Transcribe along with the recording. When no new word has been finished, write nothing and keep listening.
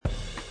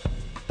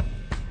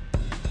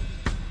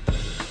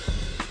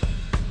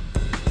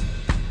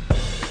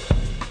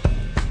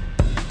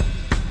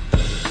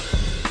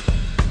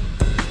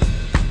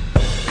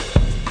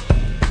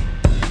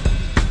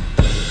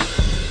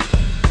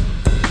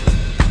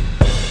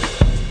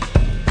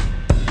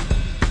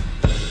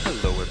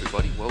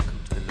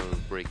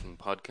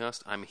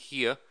podcast. I'm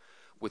here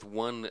with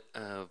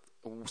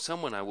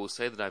someone I will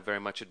say that I very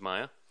much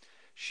admire.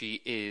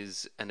 She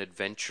is an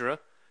adventurer.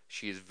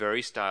 She is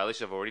very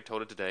stylish. I've already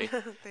told her today.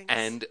 Thanks.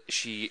 And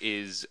she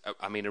is,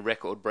 a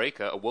record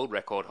breaker, a world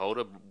record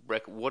holder.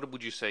 What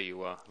would you say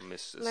you are,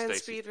 Miss Stacie? Land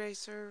speed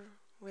racer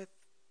with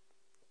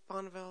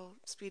Bonneville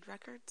Speed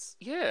Records.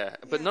 Yeah,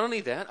 but not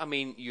only that,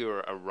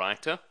 you're a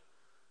writer.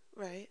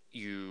 Right.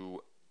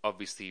 You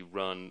obviously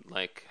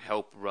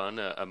help run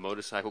a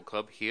motorcycle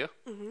club here.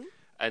 Mm-hmm.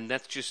 And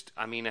that's just,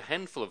 a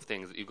handful of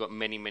things. You've got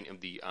many, many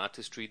of the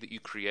artistry that you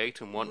create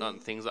and whatnot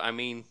and things.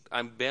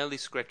 I'm barely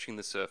scratching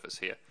the surface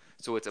here.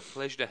 So it's a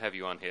pleasure to have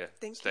you on here,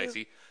 Stacie.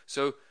 You.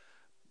 So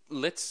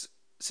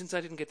since I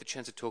didn't get the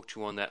chance to talk to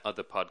you on that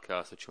other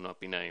podcast that shall not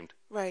be named.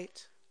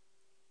 Right.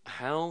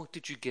 How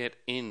did you get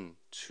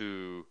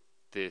into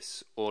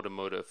this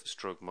automotive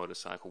stroke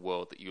motorcycle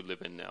world that you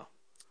live in now?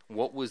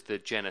 What was the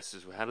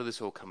genesis? How did this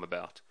all come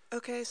about?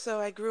 Okay, so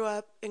I grew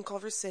up in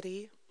Culver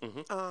City,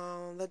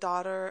 the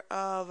daughter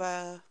of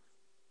a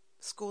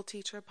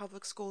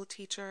public school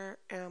teacher,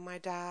 and my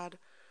dad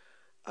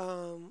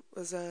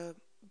was a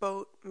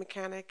boat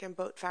mechanic and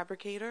boat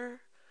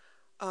fabricator,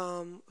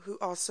 who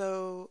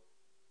also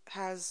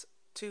has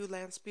 2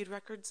 land speed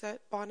records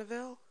at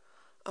Bonneville,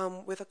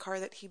 with a car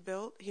that he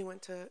built.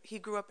 He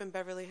grew up in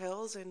Beverly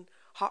Hills and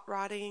hot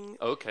rodding.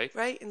 Okay.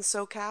 Right, in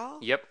SoCal.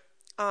 Yep.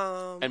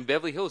 And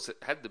Beverly Hills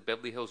had the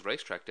Beverly Hills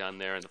racetrack down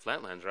there in the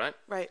Flatlands, right?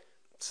 Right.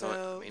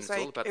 So it's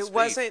all about the speed.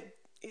 Wasn't.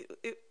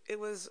 It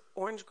was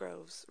orange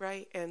groves,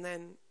 right? And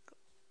then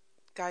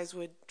guys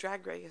would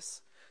drag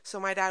race. So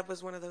my dad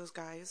was one of those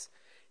guys,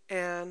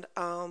 and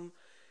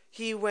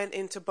he went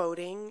into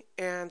boating,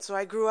 and so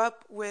I grew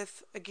up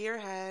with a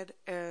gearhead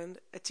and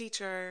a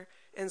teacher,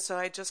 and so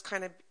I just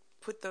kind of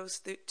put those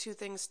 2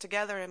 things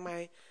together, and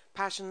my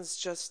passions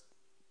just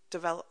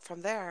developed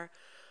from there.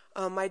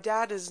 My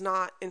dad is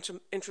not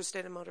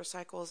interested in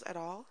motorcycles at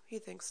all. He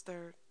thinks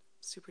they're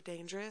super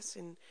dangerous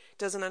and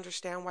doesn't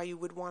understand why you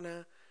would want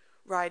to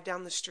ride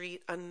down the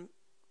street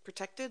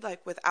unprotected,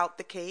 like without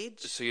the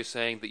cage. So you're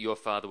saying that your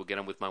father will get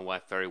on with my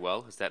wife very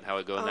well? Is that how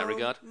it goes in that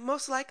regard?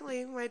 Most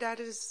likely. My dad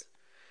is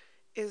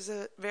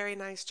a very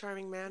nice,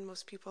 charming man.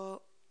 Most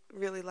people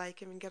really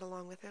like him and get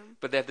along with him.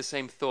 But they have the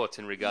same thoughts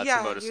in regards to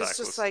motorcycles. Yeah, he was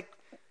just like,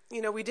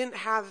 we didn't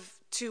have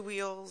 2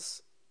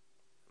 wheels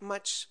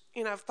much.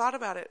 I've thought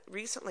about it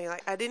recently.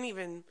 Like, I didn't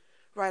even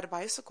ride a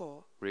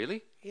bicycle.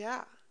 Really?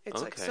 Yeah.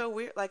 It's like so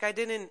weird. Like, I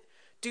didn't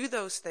do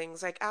those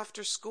things. Like,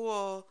 after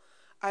school,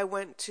 I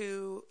went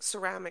to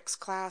ceramics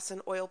class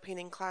and oil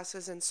painting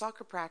classes and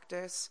soccer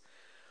practice.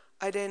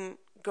 I didn't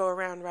go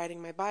around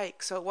riding my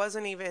bike. So it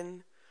wasn't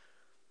even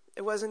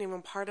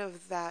part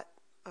of that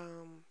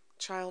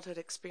childhood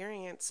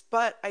experience.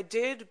 But I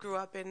did grow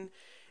up in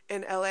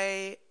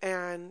LA,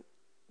 and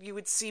you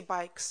would see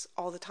bikes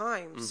all the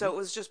time. Mm-hmm. So it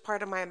was just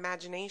part of my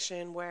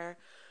imagination where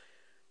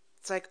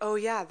it's like, oh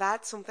yeah,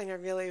 that's something I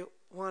really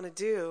want to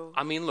do.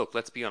 Look,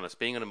 let's be honest.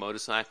 Being on a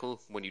motorcycle,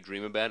 when you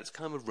dream about it, it's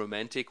kind of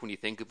romantic when you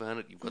think about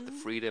it. You've got the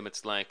freedom.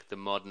 It's like the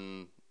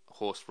modern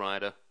horse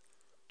rider.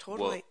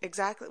 Totally.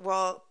 Exactly.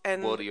 Well,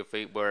 and water your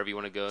feet wherever you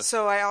want to go.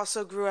 So I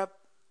also grew up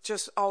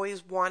just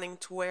always wanting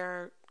to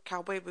wear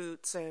cowboy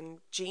boots and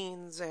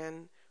jeans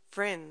and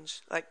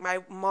fringe. Like,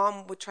 my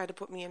mom would try to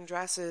put me in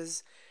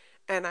dresses,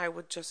 and I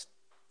would just,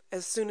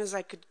 as soon as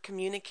I could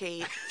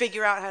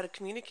figure out how to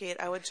communicate,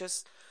 I would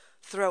just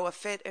throw a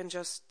fit and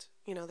just,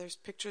 there's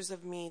pictures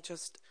of me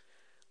just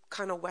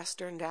kind of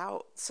westerned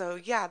out. So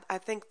yeah, I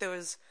think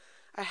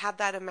I had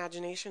that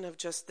imagination of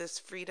just this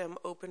freedom,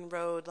 open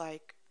road,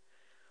 like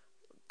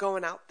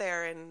going out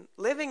there and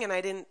living, and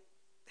I didn't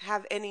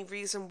have any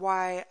reason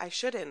why I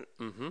shouldn't.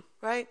 Mm-hmm.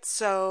 Right?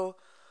 So,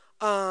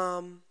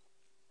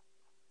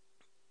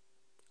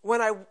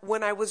 when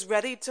I was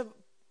ready to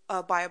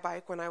buy a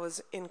bike when I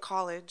was in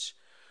college,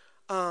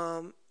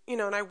 and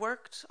I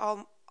worked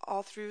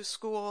all through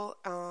school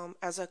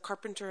as a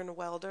carpenter and a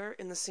welder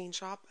in the scene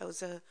shop. I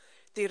was a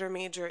theater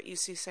major at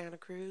UC Santa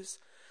Cruz.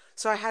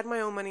 So I had my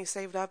own money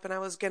saved up, and I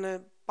was going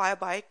to buy a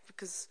bike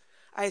because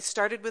I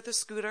started with a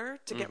scooter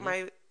to get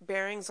my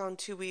bearings on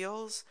 2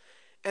 wheels.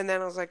 And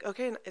then I was like,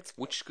 okay.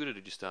 Which scooter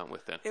did you start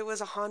with then? It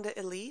was a Honda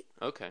Elite.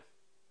 Okay.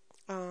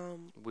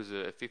 Was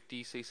it a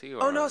 50cc?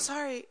 Oh, no,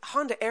 sorry.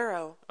 Honda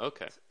Aero.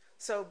 Okay.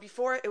 So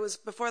before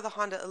the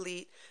Honda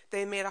Elite,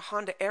 they made a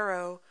Honda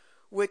Aero,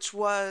 which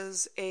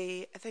was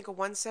I think a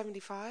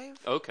 175.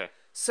 Okay.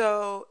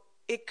 So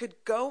it could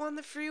go on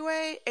the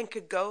freeway and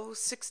could go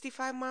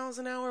 65 miles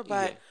an hour,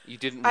 but you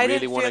didn't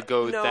really want to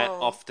go that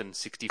often,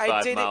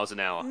 65 miles an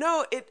hour.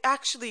 No, it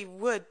actually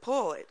would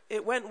pull.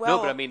 It went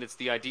well. No, but it's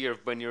the idea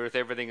of when you're with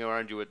everything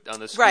around you on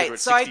the scooter right. at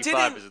So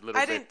 65 is a little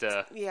bit...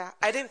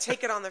 I didn't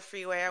take it on the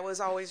freeway. I was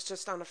always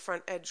just on a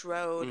front edge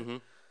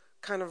road,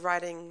 kind of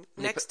riding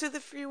next to the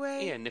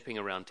freeway. Yeah, nipping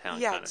around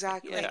town. Yeah,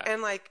 exactly. Yeah.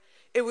 And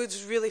it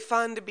was really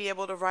fun to be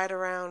able to ride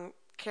around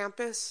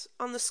campus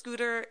on the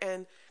scooter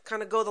and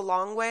kind of go the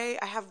long way.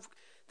 I have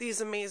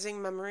these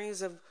amazing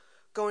memories of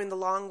going the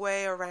long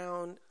way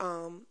around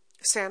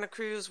Santa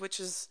Cruz, which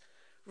is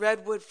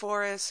redwood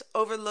forests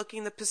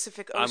overlooking the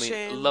Pacific I mean,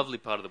 Ocean. lovely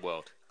part of the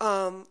world.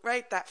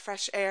 Right, that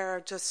fresh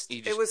air.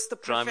 You It was the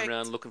perfect. driving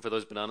around looking for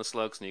those banana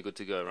slugs, and you're good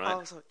to go, right?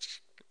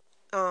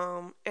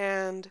 Also,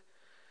 and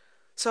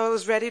so I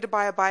was ready to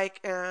buy a bike,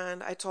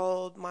 and I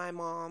told my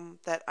mom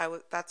that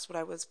that's what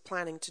I was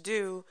planning to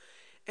do,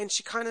 and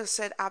she kind of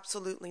said,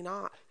 absolutely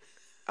not.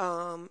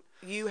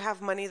 You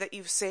have money that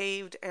you've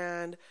saved,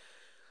 and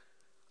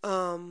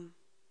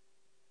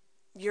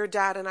your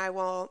dad and I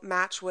will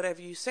match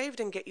whatever you saved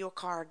and get you a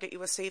car, get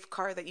you a safe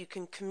car that you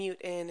can commute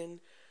in and,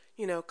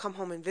 come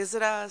home and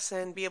visit us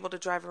and be able to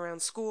drive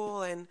around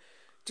school and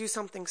do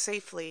something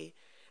safely.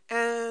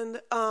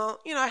 And,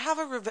 I have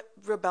a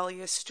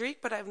rebellious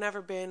streak, but I've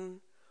never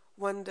been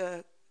one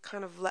to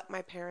kind of let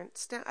my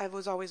parents down. I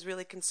was always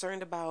really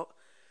concerned about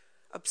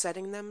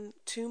upsetting them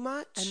too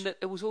much. And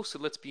it was also,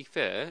 let's be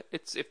fair,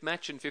 it's if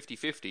matching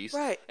 50-50s,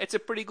 right. It's a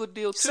pretty good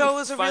deal too. So it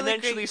was a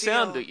financially really great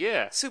sound, deal.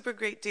 yeah. Super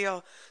great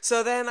deal.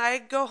 So then I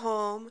go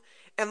home,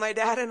 and my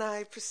dad and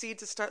I proceed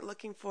to start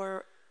looking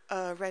for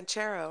a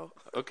ranchero.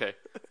 Okay.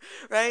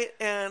 Right?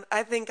 And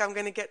I think I'm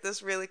going to get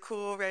this really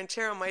cool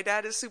ranchero. My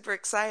dad is super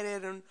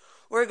excited, and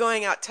we're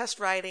going out test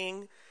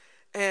riding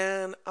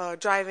and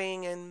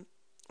driving, and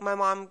my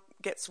mom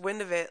gets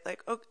wind of it,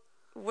 like, oh,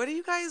 what have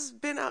you guys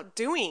been out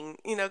doing?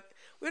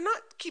 We're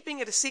not keeping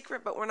it a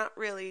secret, but we're not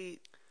really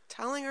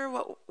telling her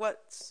what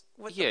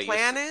the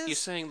plan is. You're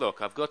saying,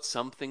 look, I've got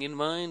something in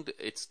mind.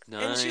 It's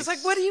nice. And she's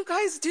like, what are you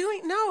guys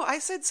doing? No, I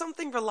said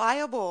something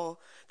reliable.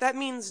 That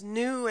means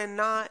new and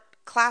not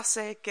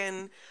classic.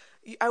 And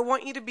I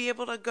want you to be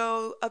able to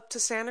go up to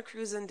Santa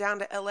Cruz and down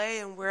to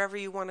LA and wherever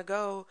you want to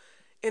go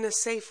in a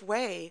safe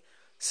way.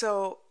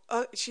 So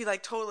she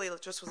totally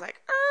just was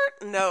like,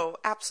 no,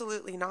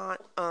 absolutely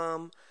not.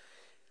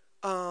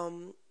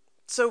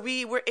 So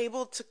we were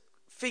able to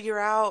figure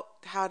out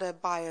how to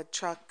buy a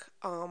truck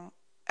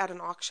at an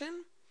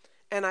auction,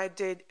 and I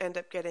did end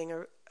up getting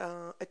a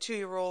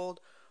 2-year-old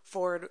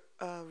Ford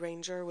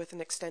Ranger with an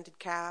extended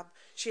cab.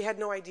 She had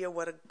no idea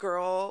what a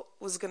girl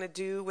was going to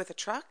do with a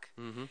truck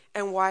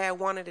and why I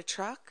wanted a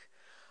truck,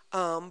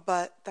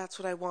 but that's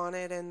what I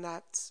wanted, and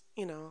that's,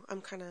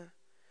 I'm kind of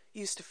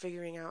used to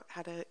figuring out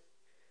how to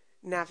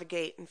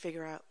navigate and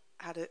figure out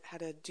how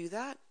to do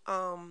that.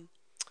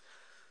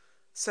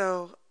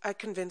 So I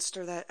convinced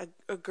her that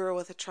a girl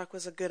with a truck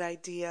was a good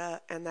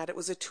idea, and that it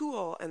was a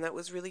tool, and that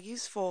was really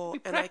useful. Be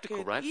practical,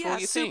 and I could, right? For yeah, all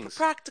your super things.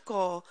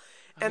 practical.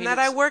 And that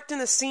I worked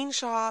in a scene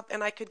shop,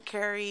 and I could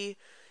carry,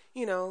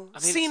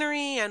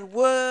 scenery and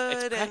wood.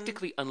 It's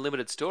practically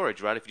unlimited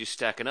storage, right? If you're just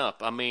stacking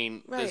up. I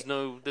mean, right.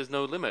 there's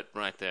no limit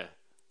right there.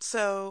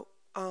 So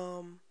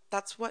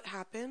that's what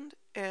happened,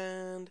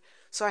 and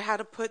so I had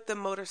to put the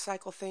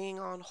motorcycle thing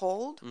on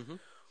hold.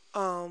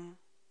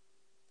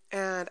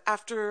 And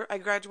after I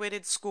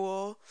graduated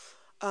school,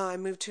 I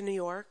moved to New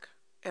York,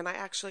 and I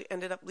actually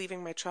ended up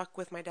leaving my truck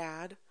with my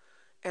dad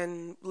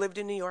and lived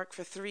in New York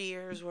for 3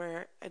 years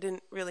where I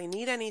didn't really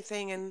need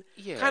anything and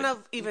kind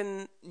of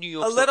even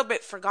a little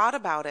bit forgot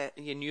about it.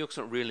 Yeah, New York's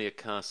not really a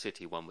car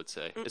city, one would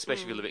say,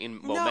 especially if you're living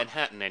in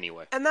Manhattan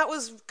anyway. And that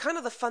was kind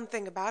of the fun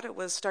thing about it,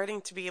 was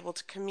starting to be able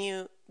to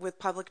commute with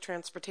public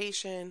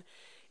transportation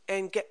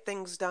and get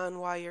things done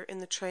while you're in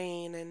the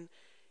train and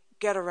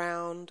get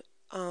around.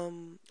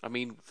 I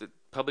mean, the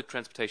public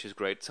transportation is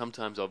great.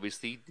 Sometimes,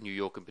 obviously, New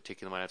York in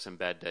particular might have some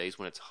bad days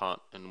when it's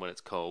hot and when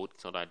it's cold.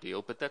 It's not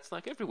ideal, but that's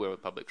like everywhere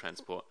with public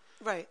transport.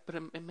 Right. But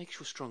it makes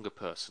you a stronger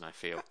person, I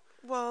feel.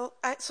 Well,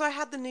 so I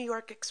had the New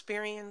York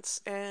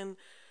experience, and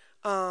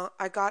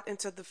I got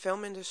into the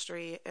film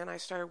industry, and I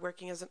started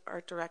working as an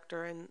art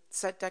director and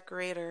set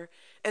decorator,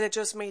 and it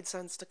just made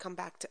sense to come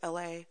back to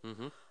LA.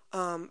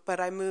 But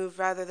I moved,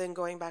 rather than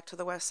going back to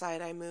the West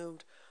Side, I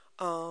moved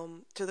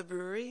to the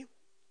brewery.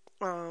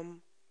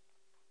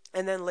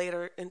 And then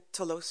later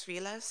into Los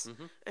Feliz,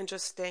 and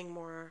just staying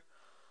more,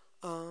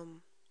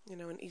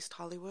 in East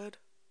Hollywood,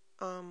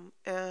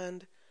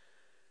 and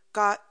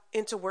got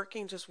into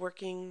working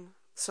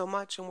so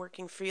much and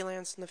working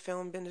freelance in the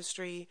film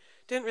industry.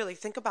 Didn't really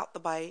think about the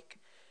bike,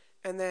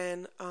 and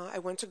then I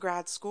went to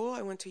grad school.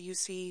 I went to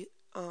UC,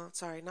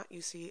 not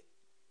UC,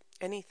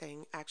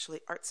 anything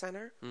actually, Art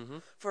Center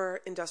for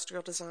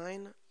industrial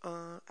design.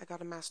 I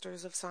got a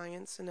Master's of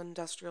Science in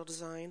Industrial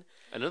Design.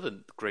 Another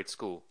great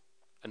school.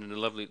 And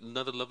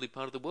another lovely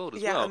part of the world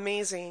as well. Yeah,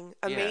 amazing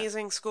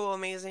school,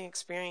 amazing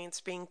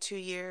experience. Being 2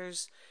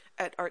 years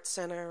at Art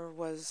Center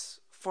was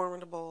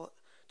formidable.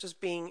 Just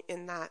being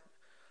in that,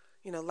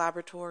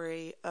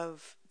 laboratory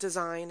of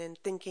design and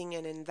thinking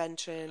and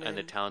invention. And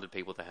the talented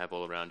people they have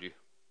all around you.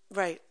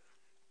 Right.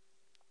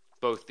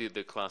 Both the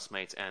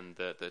classmates and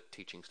the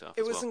teaching staff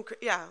as well. It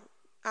was,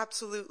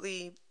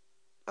 absolutely.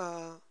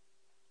 I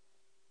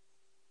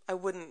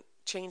wouldn't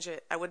change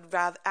it. I would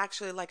rather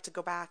actually like to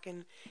go back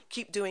and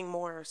keep doing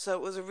more. So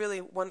it was a really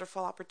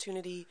wonderful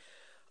opportunity.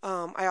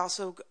 I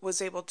also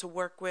was able to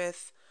work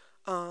with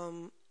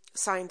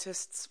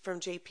scientists from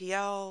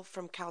JPL,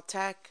 from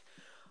Caltech,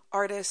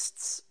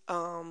 artists,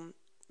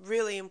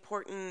 really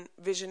important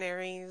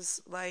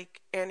visionaries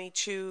like Annie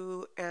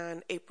Chu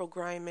and April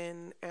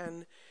Greiman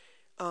and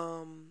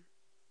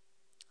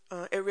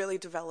it really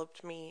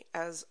developed me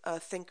as a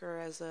thinker,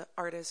 as an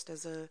artist,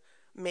 as a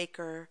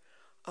maker.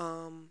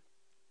 I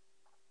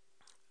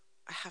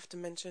have to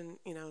mention,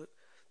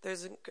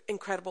 there's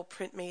incredible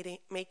print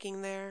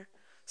making there.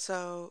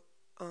 So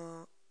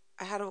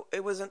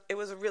it was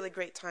a really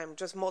great time,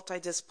 just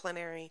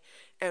multidisciplinary,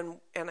 and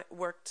it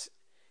worked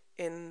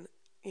in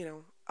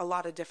a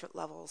lot of different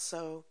levels.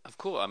 So Of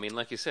course, I mean,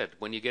 like you said,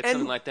 when you get and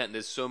something like that and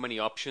there's so many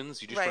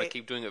options, you just want to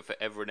keep doing it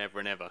forever and ever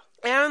and ever.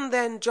 And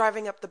then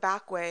driving up the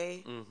back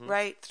way,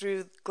 right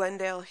through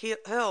Glendale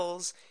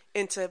Hills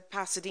into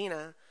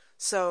Pasadena.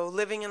 So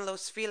living in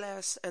Los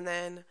Feliz and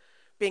then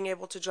being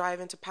able to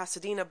drive into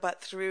Pasadena,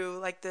 but through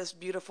like this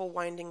beautiful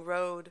winding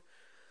road,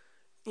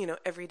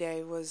 every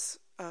day was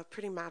a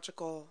pretty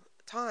magical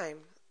time.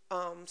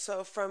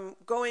 So from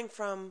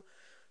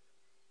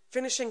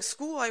finishing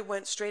school, I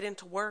went straight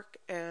into work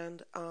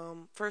and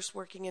first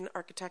working in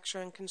architecture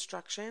and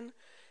construction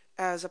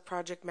as a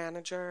project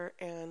manager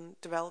and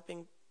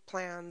developing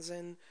plans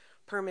and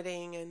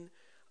permitting, and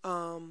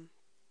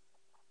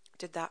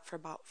did that for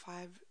about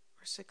 5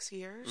 or 6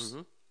 years.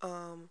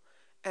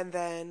 And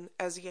then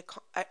I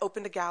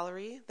opened a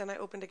gallery. Then I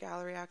opened a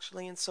gallery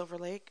actually in Silver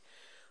Lake,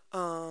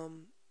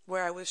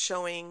 where I was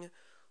showing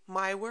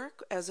my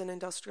work as an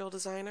industrial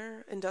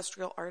designer,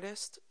 industrial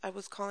artist, I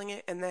was calling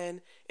it, and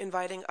then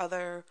inviting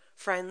other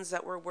friends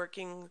that were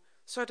working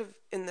sort of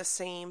in the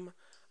same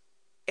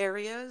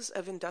areas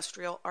of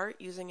industrial art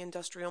using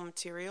industrial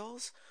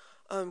materials,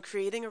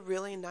 creating a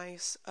really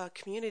nice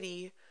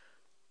community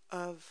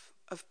of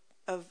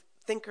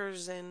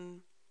thinkers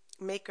and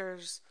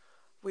makers.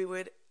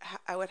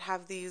 I would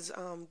have these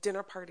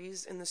dinner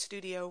parties in the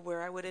studio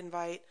where I would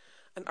invite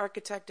an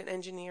architect, an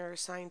engineer, a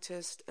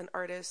scientist, an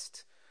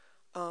artist,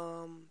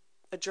 a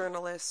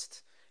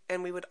journalist,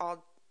 and we would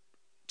all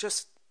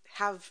just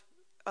have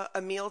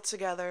a meal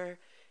together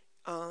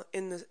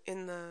in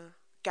the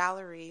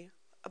gallery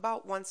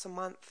about once a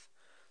month.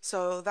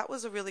 So that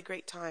was a really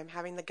great time.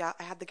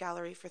 I had the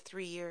gallery for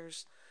 3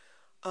 years,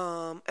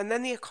 and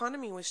then the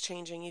economy was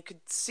changing. You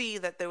could see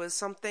that there was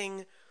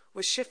something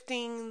was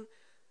shifting.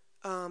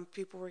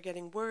 People were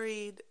getting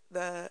worried.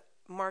 The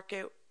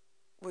market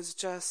was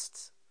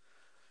just,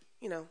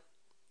 you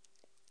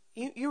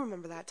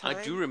remember that time.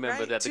 I do remember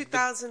right? that.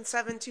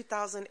 2007,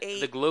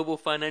 2008. The global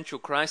financial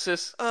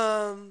crisis.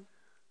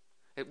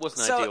 It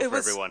wasn't ideal for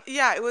everyone.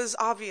 Yeah, it was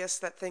obvious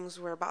that things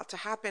were about to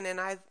happen, and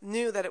I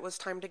knew that it was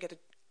time to get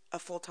a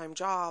full-time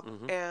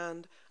job.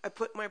 And I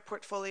put my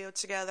portfolio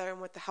together,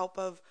 and with the help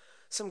of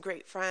some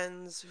great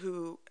friends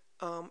who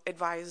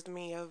advised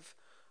me of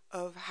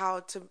how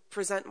to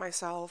present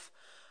myself,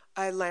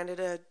 I landed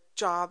a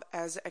job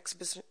as an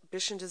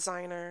exhibition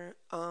designer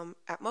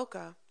at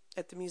MoCA,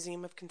 at the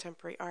Museum of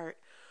Contemporary Art,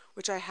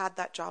 which I had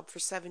that job for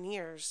 7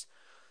 years.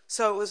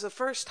 So it was the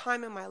first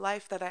time in my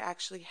life that I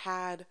actually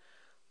had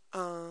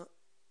a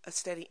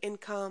steady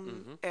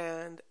income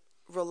and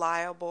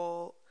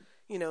reliable,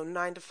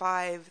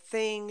 9-to-5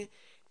 thing.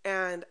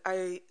 And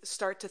I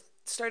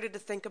started to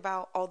think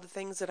about all the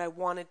things that I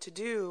wanted to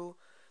do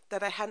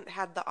that I hadn't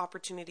had the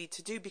opportunity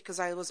to do because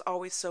I was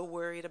always so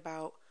worried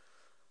about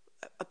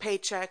a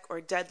paycheck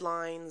or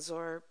deadlines.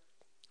 Or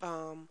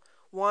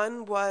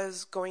one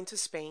was going to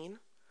Spain,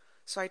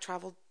 so I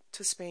traveled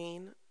to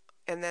Spain,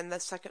 and then the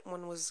second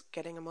one was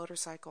getting a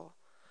motorcycle.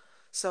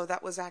 So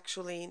that was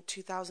actually in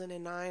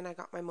 2009. I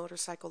got my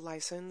motorcycle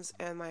license,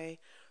 and my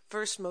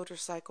first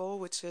motorcycle,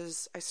 which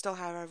is I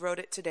wrote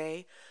it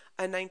today,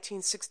 a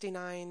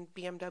 1969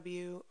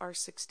 BMW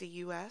R60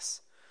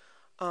 US.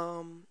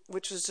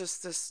 Which was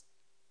just this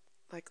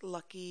like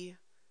lucky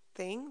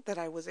thing that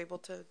I was able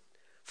to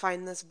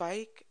find this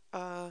bike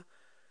at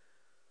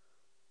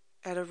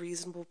a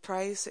reasonable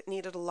price. It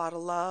needed a lot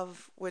of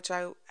love, which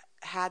I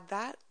had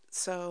that.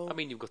 So I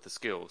mean, you've got the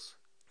skills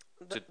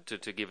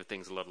to give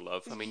things a lot of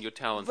love. I mean, you're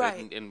talented,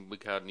 right. and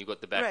you've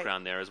got the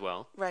background there as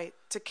well. Right,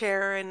 to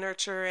care and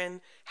nurture and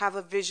have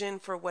a vision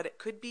for what it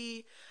could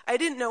be. I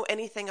didn't know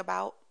anything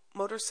about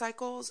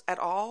motorcycles at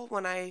all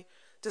when I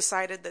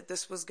decided that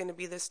this was going to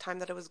be this time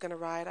that I was going to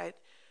ride.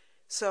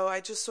 So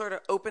I just sort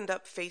of opened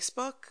up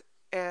Facebook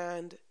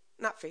and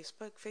I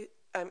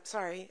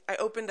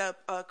opened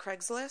up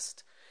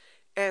Craigslist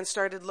and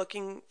started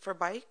looking for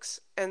bikes.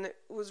 And it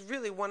was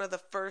really one of the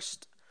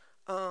first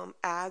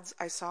ads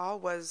I saw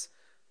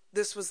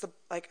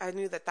I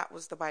knew that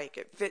was the bike.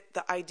 It fit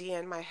the idea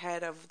in my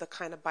head of the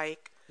kind of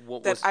bike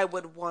I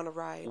would want to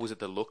ride. Was it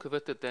the look of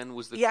it that then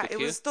was the Yeah, key? it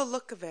was the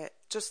look of it.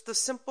 Just the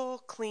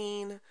simple,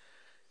 clean,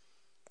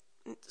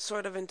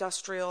 sort of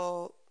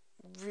industrial,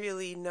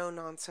 really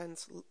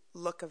no-nonsense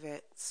look of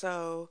it.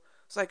 So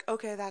it's like,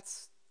 okay,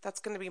 that's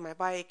going to be my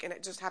bike. And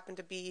it just happened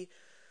to be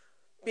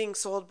being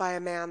sold by a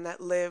man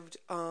that lived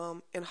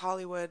in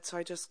Hollywood. So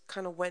I just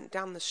kind of went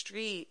down the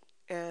street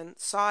and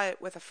saw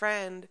it with a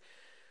friend.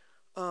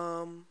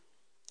 And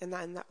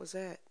that was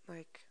it.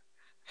 Like,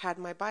 had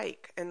my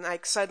bike, and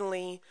like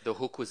suddenly The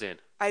hook was in.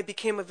 I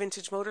became a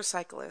vintage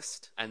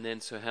motorcyclist. And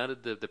then, so how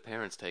did the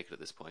parents take it at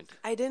this point?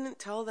 I didn't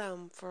tell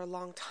them for a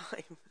long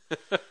time.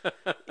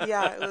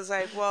 Yeah, it was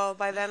like, well,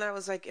 by then I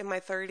was like in my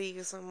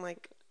 30s. I'm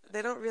like,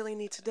 they don't really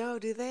need to know,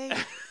 do they?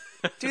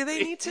 Do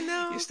they need to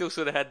know? You still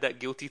sort of had that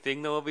guilty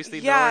thing, though, obviously,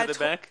 Yeah, knowing at the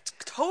back?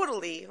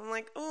 totally. I'm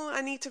like, oh,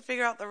 I need to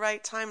figure out the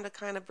right time to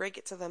kind of break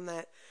it to them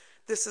that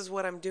this is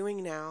what I'm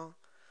doing now.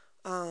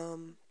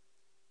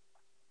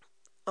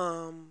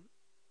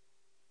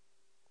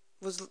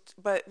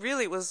 But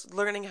really it was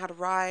learning how to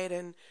ride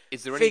and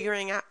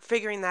figuring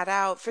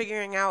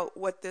out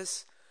what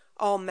this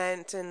all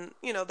meant. And,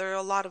 you know, there are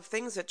a lot of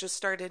things that just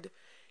started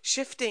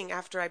shifting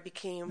after I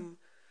became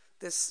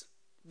this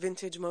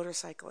vintage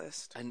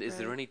motorcyclist. And is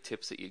there any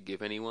tips that you'd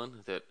give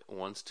anyone that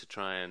wants to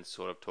try and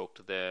sort of talk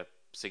to their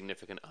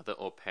significant other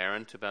or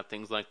parent about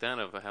things like that,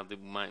 of how they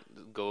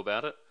might go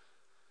about it?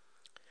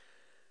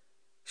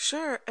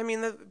 Sure. I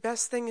mean, the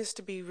best thing is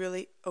to be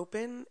really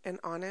open and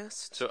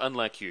honest. So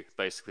unlike you,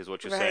 basically, is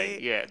what you're Right.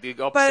 saying. Yeah, the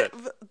opposite.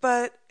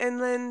 And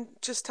then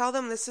just tell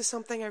them this is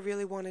something I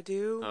really want to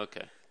do.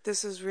 Okay.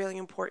 This is really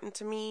important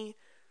to me.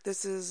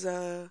 This is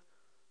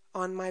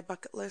on my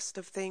bucket list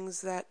of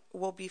things that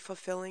will be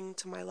fulfilling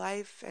to my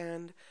life.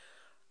 And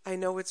I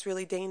know it's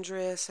really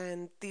dangerous,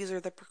 and these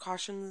are the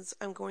precautions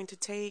I'm going to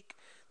take.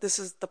 This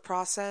is the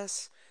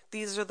process.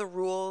 These are the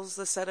rules,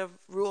 the set of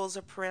rules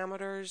or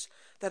parameters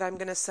that I'm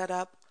going to set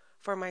up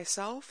for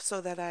myself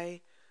so that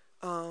I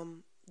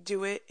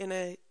do it in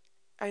a,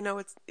 I know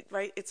it's,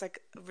 right, it's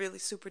like a really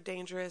super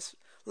dangerous,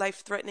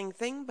 life-threatening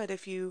thing, but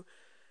if you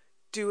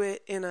do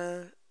it in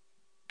a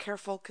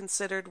careful,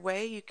 considered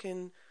way, you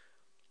can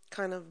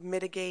kind of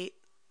mitigate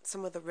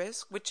some of the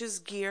risk, which is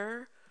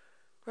gear,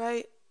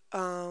 right,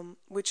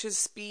 which is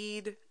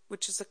speed,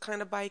 which is the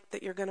kind of bike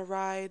that you're going to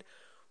ride,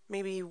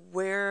 maybe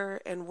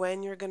where and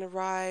when you're going to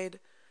ride,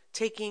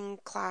 taking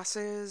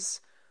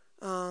classes.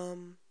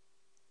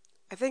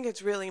 I think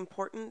it's really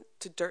important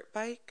to dirt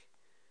bike,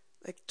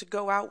 like to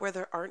go out where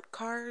there aren't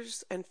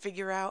cars and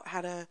figure out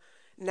how to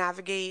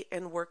navigate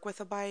and work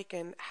with a bike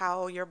and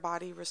how your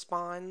body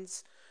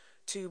responds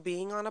to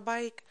being on a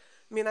bike.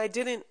 I mean,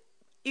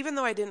 even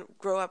though I didn't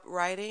grow up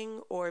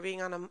riding or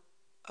being on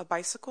a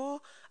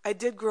bicycle, I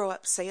did grow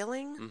up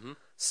sailing. Mm-hmm.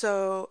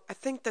 So I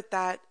think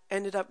that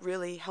ended up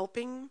really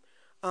helping.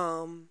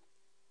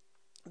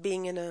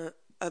 Being in a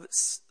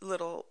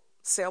little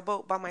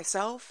sailboat by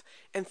myself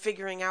and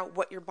figuring out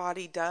what your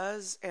body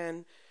does.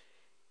 And,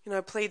 you know,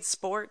 I played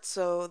sports,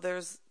 so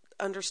there's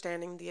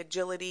understanding the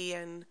agility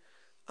and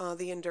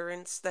the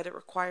endurance that it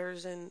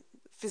requires and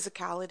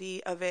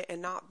physicality of it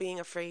and not being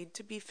afraid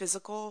to be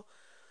physical.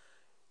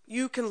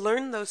 You can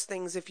learn those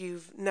things if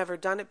you've never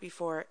done it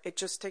before. It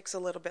just takes a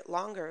little bit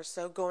longer.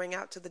 So going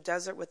out to the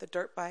desert with a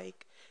dirt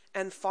bike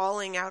and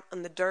falling out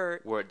on the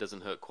dirt, where it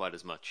doesn't hurt quite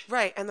as much.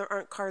 Right, and there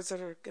aren't cars that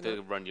are going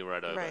to run you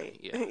right over. Right,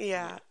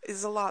 yeah,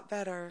 is a lot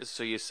better.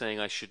 So you're saying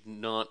I should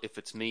not, if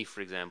it's me,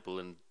 for example,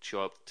 and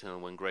show up to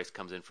when Grace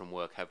comes in from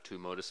work, have two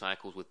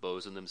motorcycles with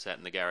bows in them sat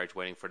in the garage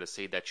waiting for her to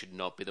see. That should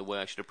not be the way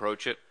I should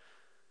approach it.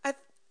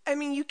 I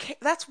mean, you can't.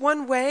 That's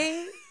one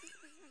way.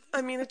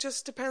 I mean, it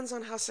just depends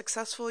on how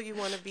successful you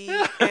want to be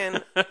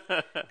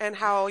and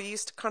how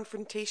used to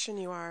confrontation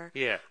you are.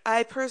 Yeah.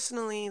 I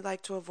personally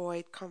like to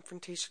avoid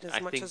confrontation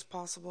as much as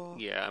possible.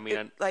 Yeah, I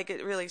mean...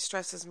 it really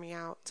stresses me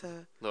out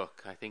to...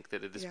 Look, I think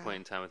that at this point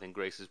in time, I think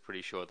Grace is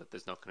pretty sure that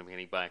there's not going to be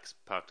any bikes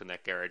parked in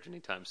that garage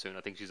anytime soon. I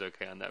think she's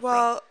okay on that front.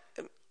 Well,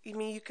 I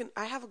mean,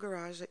 I have a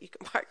garage that you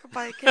can park a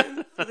bike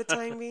in for the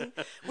time being,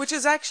 which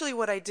is actually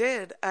what I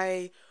did.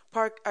 My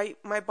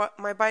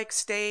bike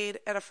stayed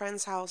at a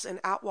friend's house in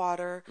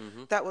Atwater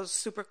that was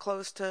super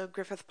close to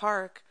Griffith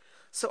Park,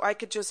 so I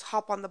could just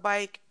hop on the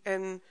bike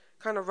and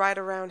kind of ride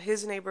around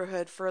his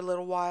neighborhood for a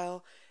little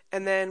while,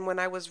 and then when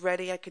I was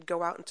ready, I could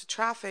go out into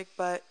traffic,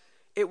 but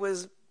it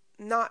was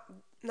not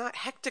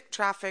hectic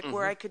traffic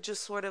where I could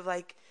just sort of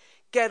like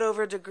get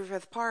over to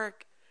Griffith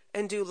Park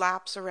and do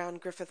laps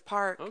around Griffith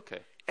Park. Okay.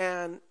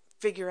 And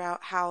figure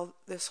out how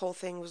this whole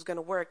thing was going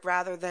to work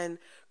rather than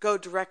go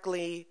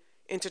directly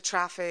into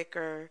traffic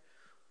or,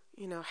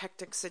 you know,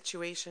 hectic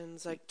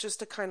situations. Like, just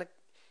to kind of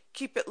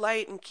keep it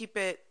light and keep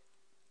it...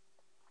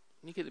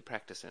 You get the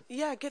practice in.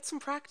 Yeah, get some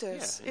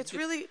practice. Yeah, it's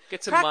really...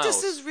 Get some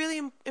practice miles. is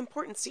really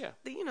important.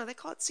 You know, they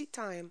call it seat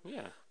time.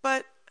 Yeah.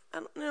 But,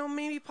 I don't know,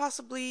 maybe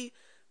possibly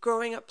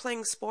growing up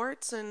playing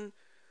sports and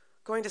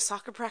going to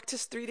soccer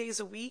practice 3 days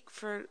a week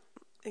for,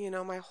 you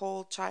know, my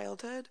whole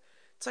childhood.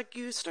 It's like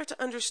you start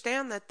to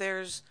understand that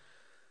there's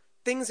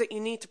things that you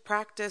need to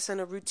practice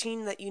and a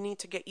routine that you need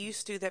to get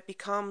used to that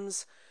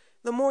becomes,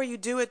 the more you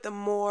do it, the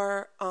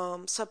more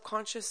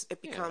subconscious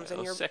it becomes.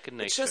 And second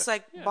nature. It's just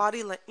like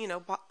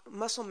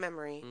muscle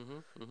memory.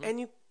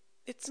 And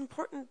it's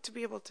important to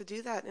be able to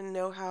do that and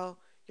know how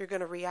you're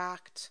going to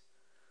react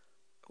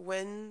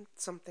when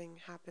something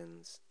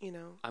happens, you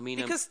know. I mean,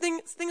 because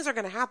things are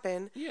going to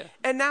happen. Yeah.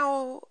 And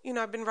now, you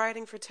know, I've been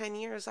riding for 10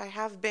 years. I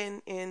have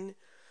been in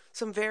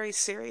some very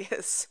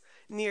serious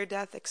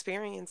near-death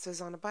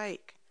experiences on a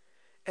bike.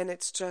 And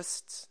it's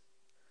just,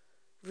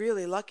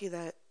 really lucky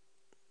that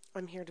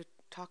I'm here to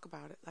talk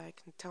about it. That I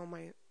can tell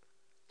my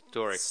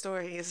Story.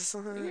 stories.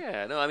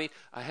 Yeah, no, I mean,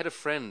 I had a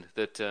friend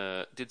that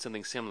did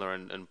something similar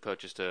and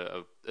purchased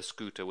a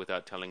scooter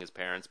without telling his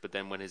parents, but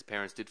then when his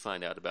parents did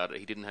find out about it,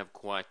 he didn't have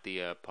quite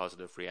the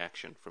positive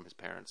reaction from his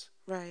parents.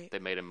 Right. They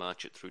made him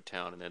march it through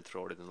town and then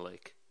throw it in the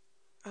lake.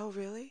 Oh,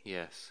 really?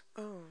 Yes.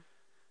 Oh,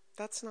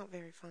 that's not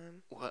very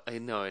fun. Well, I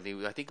know,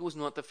 and I think it was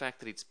not the fact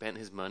that he'd spent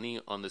his money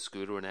on the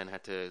scooter and then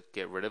had to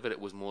get rid of it. It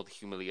was more the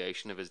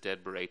humiliation of his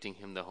dad berating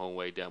him the whole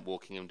way down,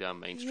 walking him down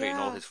Main Street, and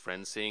all Yeah. his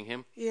friends seeing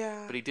him.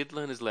 Yeah. But he did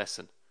learn his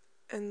lesson.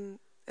 And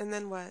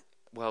then what?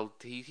 Well,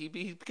 he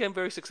became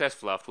very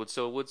successful afterwards.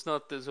 So it's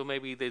not. So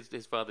maybe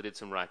his father did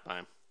some right by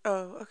him.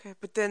 Oh, okay.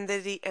 But then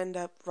did he end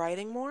up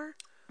writing more?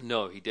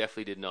 No, he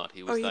definitely did not.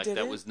 He was he like didn't?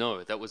 that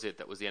was it.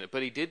 That was the end.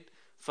 But he did.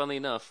 Funnily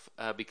enough,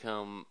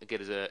 get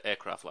his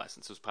aircraft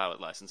license, his pilot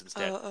license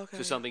instead. Oh, okay.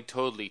 So something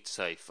totally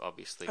safe,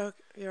 obviously. Oh,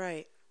 you're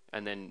right.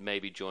 And then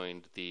maybe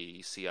joined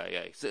the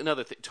CIA. So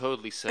another thing,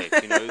 totally safe,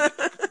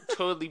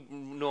 totally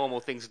normal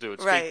things to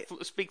do. Right.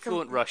 Speak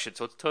fluent Russian,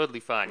 so it's totally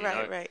fine, you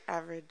know. Right.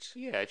 Average.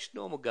 Yeah, just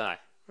normal guy.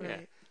 Right. Yeah.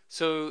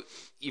 So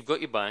you've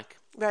got your bike.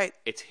 Right.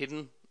 It's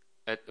hidden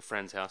at a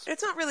friend's house.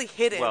 It's not really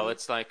hidden. Well,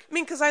 it's like... I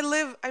mean, because I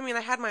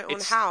had my own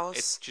house.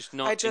 It's just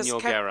not in your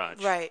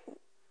garage. Right.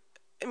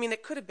 I mean,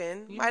 it could have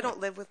been. Yeah. I don't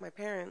live with my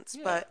parents,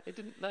 Yeah, but it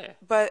didn't there.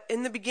 But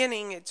in the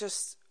beginning, it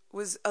just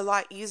was a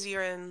lot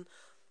easier and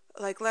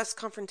like less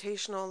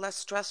confrontational, less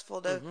stressful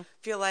to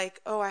feel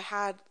like, oh, I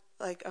had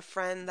like a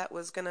friend that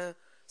was gonna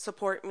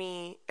support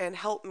me and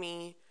help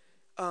me,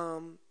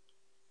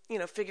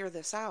 figure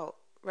this out,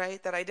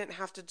 right? That I didn't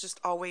have to just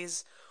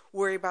always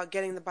worry about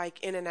getting the bike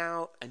in and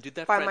out And did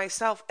that by friend...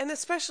 myself, and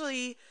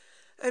especially,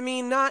 I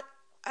mean, I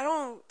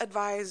don't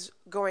advise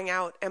going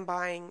out and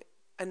buying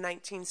a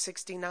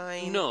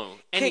 1969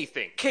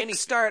 anything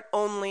kickstart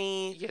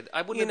only. Yeah,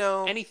 I wouldn't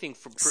have anything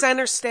from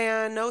center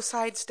stand, no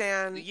side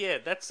stand. Yeah,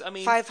 that's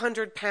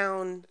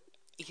 500-pound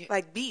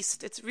like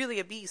beast. It's really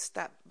a beast,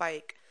 that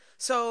bike.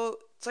 So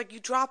it's like you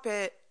drop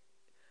it.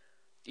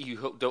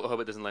 You don't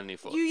hope it doesn't land any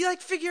fall. You like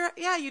figure out.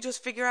 Yeah, you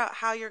just figure out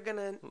how you're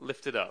gonna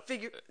lift it up.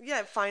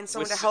 Find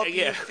someone to help you.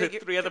 Yeah,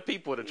 three other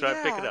people to try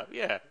and pick it up.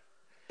 Yeah,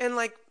 and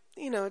like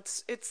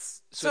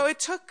it's so it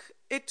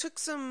took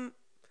some.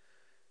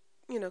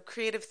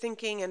 Creative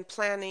thinking and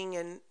planning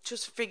and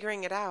just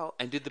figuring it out.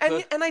 And did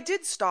and I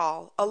did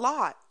stall a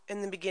lot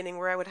in the beginning,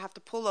 where I would have to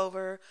pull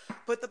over,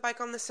 put the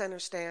bike on the center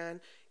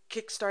stand,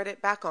 kickstart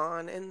it back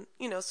on, and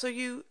so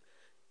you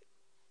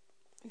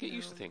get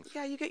used to things.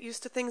 Yeah, you get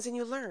used to things and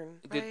you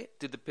learn. Right?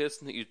 Did the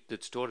person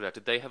that stored it out,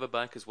 did they have a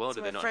bike as well? Or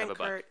did they not have a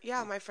bike? Kurt,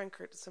 yeah, my friend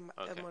Kurt is a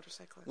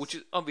motorcyclist. Which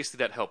is obviously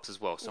that helps as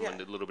well. Someone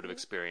with a little bit of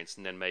experience,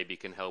 and then maybe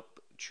can help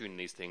tune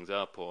these things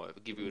up or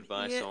give you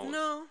advice on.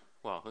 No.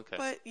 Well, okay.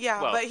 But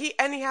he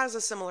has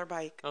a similar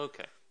bike.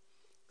 Okay.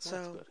 So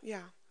that's good.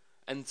 Yeah.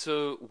 And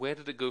so where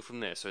did it go from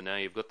there? So now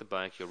you've got the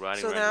bike, you're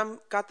riding around. So then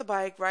I've got the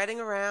bike,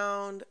 riding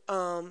around.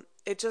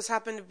 It just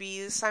happened to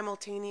be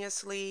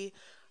simultaneously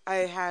I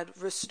had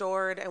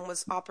restored and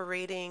was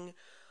operating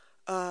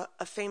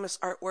a famous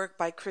artwork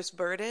by Chris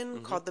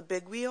Burden called The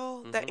Big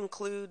Wheel that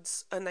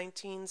includes a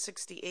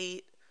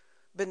 1968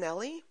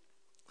 Benelli.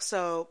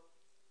 So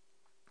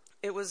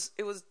it was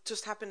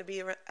just happened to be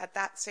at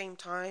that same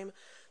time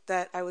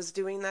that I was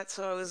doing that,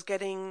 so I was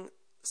getting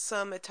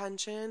some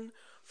attention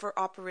for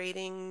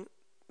operating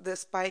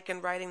this bike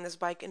and riding this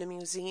bike in a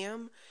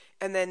museum,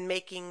 and then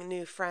making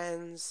new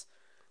friends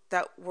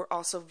that were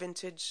also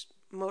vintage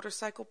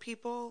motorcycle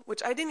people,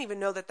 which I didn't even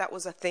know that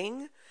was a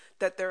thing,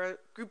 that there are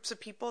groups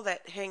of people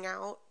that hang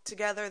out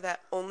together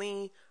that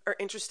only are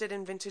interested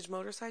in vintage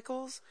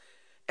motorcycles,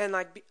 and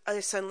like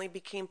I suddenly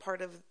became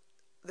part of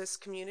this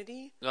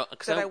community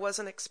that I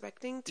wasn't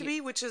expecting to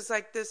be, which is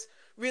like this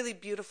really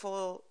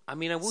beautiful I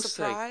will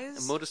surprise.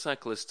 say,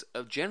 motorcyclists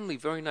are generally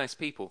very nice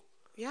people.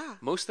 Yeah.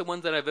 Most of the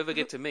ones that I've ever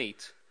get to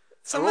meet...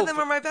 Some of them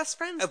are my best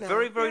friends now.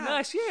 Very, very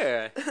nice,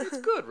 yeah.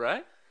 It's good,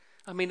 right?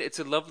 It's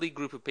a lovely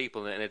group of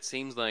people, and it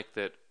seems like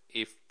that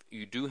if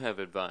you do have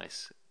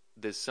advice,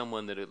 there's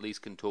someone that at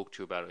least can talk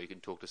to you about it, or you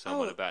can talk to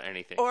someone about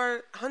anything.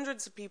 Or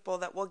hundreds of people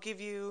that will give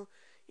you,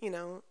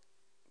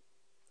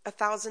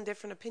 1,000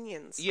 different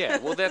opinions. Yeah,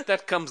 well,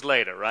 that comes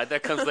later, right?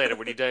 That comes later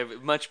when you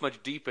dive much,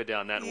 much deeper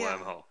down that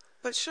wormhole.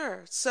 But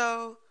sure.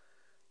 So,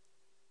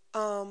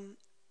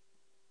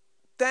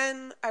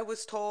 then I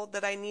was told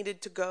that I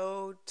needed to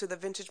go to the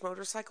vintage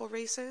motorcycle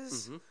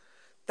races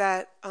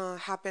that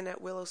happen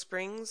at Willow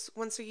Springs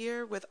once a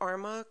year with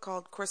ARMA,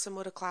 called Corsa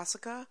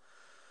Motoclassica.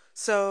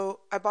 So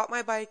I bought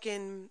my bike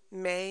in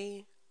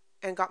May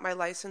and got my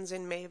license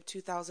in May of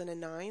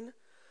 2009.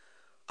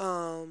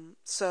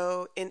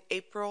 So in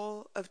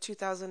April of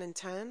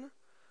 2010,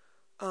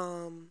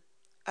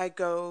 I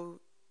go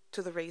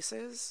to the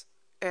races,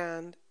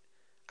 and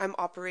I'm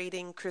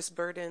operating Chris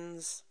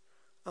Burden's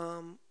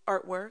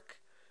artwork,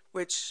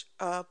 which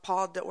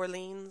Paul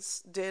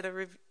d'Orleans did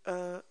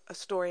a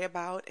story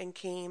about, and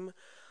came,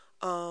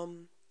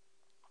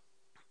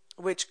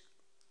 which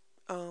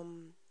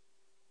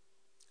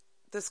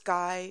this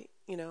guy,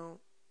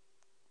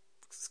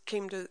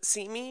 came to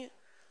see me.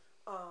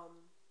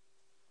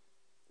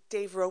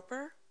 Dave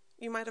Roper,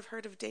 you might have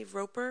heard of Dave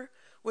Roper,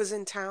 was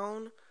in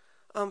town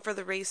for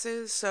the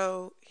races.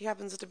 So he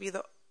happens to be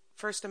the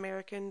first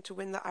American to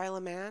win the Isle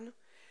of Man.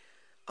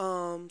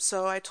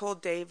 So I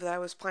told Dave that I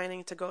was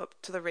planning to go up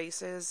to the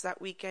races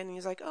that weekend. And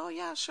he's like, oh,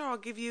 yeah, sure, I'll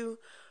give you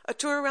a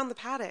tour around the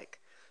paddock.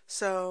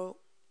 So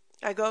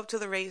I go up to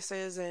the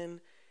races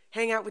and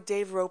hang out with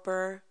Dave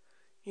Roper,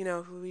 you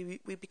know, who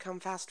we become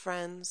fast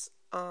friends,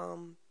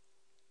 and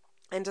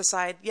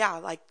decide, yeah,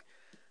 like,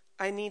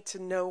 I need to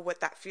know what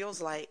that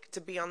feels like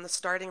to be on the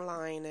starting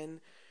line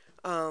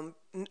and,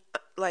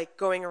 like,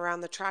 going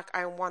around the track.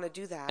 I want to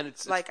do that. And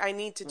I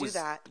need to do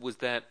that. Was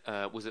that,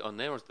 was it on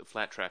there or was it the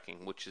flat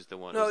tracking, which is the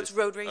one? No, it's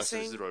road racing. Oh, so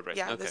this is road racing.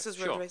 Yeah, okay, this is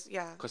road racing,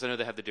 yeah. Because I know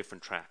they have the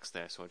different tracks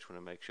there, so I just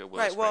want to make sure.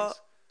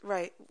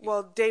 Right.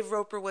 Well, Dave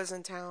Roper was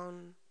in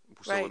town.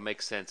 So it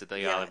makes sense that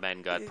the Isle of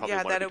Man guy probably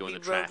want to be doing the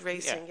track. Road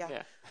racing,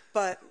 yeah.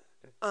 But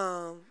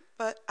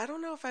I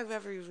don't know if I've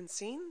ever even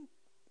seen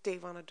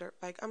Dave on a dirt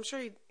bike. I'm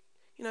sure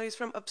he's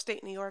from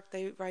upstate New York.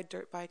 They ride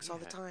dirt bikes all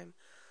the time.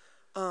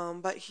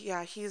 But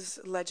he's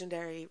a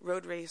legendary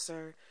road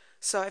racer.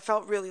 So I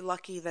felt really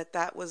lucky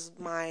that was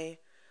my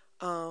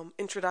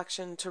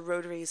introduction to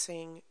road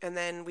racing. And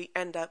then we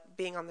end up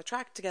being on the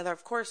track together.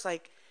 Of course,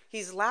 like,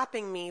 he's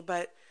lapping me,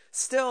 but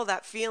still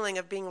that feeling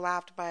of being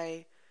lapped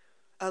by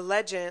a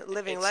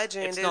living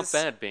legend. It's not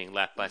bad being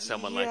lapped by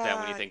someone like that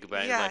when you think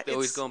about it. Like, they're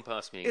always going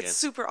past me again. It's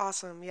super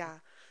awesome, yeah.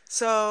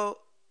 So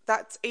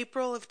that's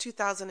April of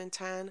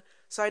 2010.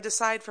 So I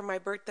decide for my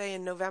birthday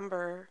in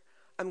November,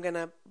 I'm going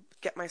to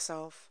get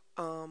myself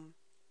a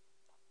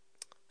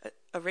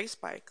race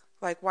bike.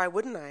 Like, why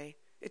wouldn't I?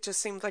 It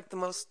just seemed like the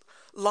most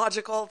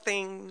logical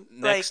thing,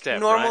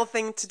 normal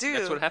thing to do.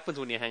 That's what happens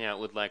when you hang out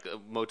with, like,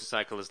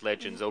 motorcyclist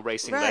legends or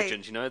racing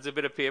legends. You know, it's a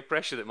bit of peer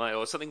pressure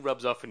or something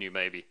rubs off on you,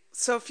 maybe.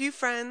 So a few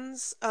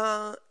friends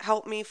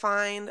helped me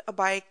find a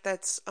bike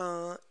that's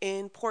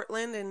in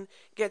Portland and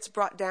gets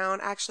brought down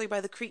actually by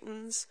the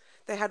Cretans.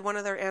 They had one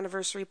of their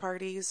anniversary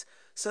parties.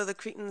 So the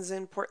Cretans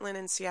in Portland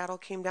and Seattle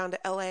came down to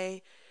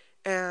LA,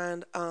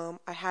 and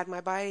I had my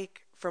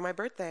bike for my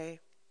birthday.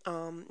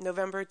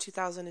 November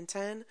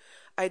 2010.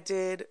 I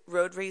did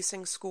road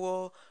racing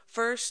school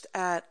first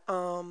at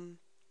in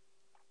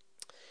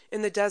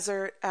the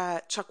desert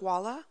at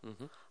Chuckwalla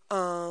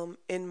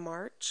in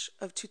March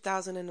of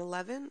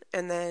 2011,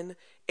 and then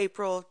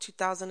April of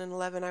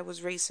 2011 I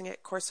was racing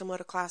at Corsa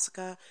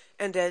Motoclassica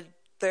and did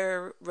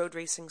their road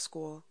racing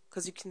school,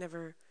 because you can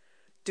never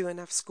do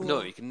enough school.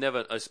 No, you can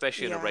never,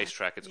 especially in a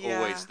racetrack.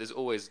 There's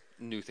always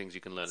new things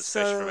you can learn,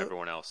 especially from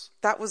everyone else.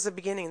 That was the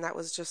beginning. That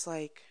was just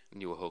like,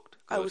 you were hooked.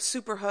 Good. I was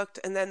super hooked.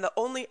 And then the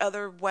only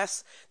other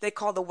they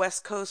call the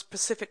West Coast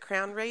Pacific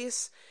Crown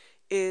race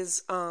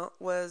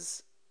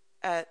was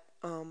at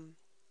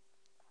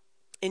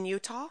in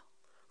Utah,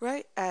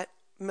 right at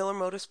Miller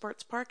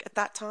Motorsports Park at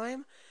that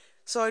time.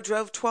 So I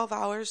drove 12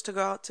 hours to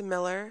go out to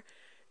Miller.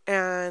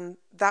 And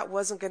that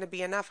wasn't going to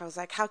be enough. I was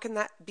like, how can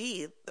that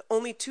be?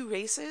 Only 2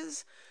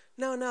 races?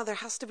 No, there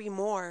has to be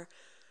more.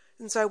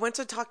 And so I went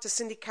to talk to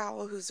Cindy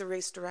Cowell, who's a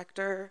race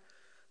director,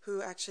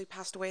 who actually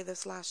passed away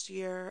this last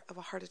year of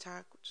a heart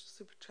attack, which is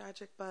super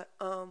tragic. But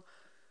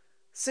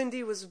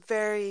Cindy was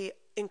very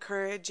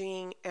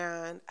encouraging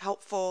and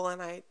helpful,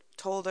 and I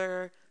told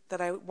her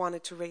that I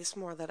wanted to race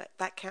more,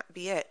 that can't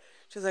be it.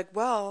 She was like,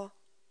 well,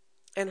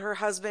 and her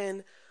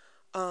husband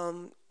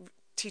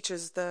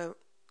teaches the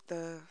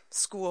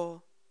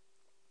school,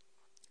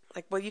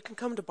 like, well, you can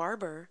come to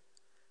Barber.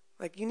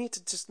 Like, you need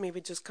to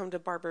maybe come to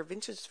Barber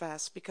Vintage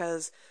Fest,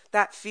 because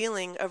that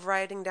feeling of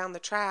riding down the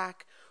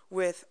track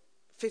with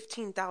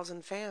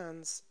 15,000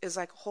 fans is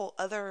like a whole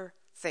other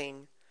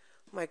thing.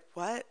 I'm like,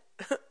 what?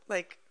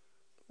 Like,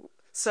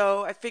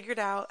 so I figured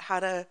out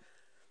how to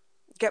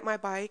get my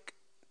bike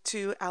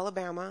to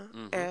Alabama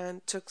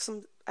and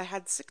I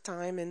had sick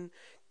time and,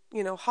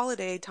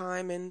 holiday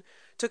time, and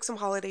took some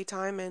holiday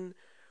time and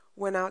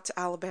went out to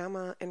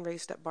Alabama and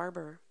raced at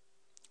Barber.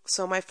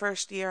 So my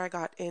first year I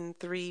got in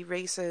 3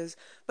 races,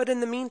 but in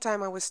the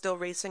meantime I was still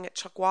racing at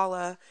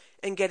Chuckwalla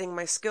and getting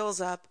my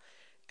skills up.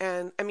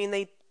 And I mean,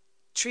 they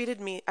treated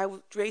me, I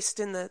raced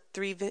in the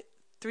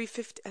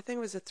 350, I think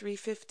it was a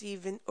 350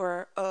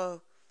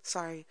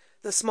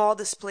 the small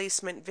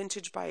displacement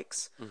vintage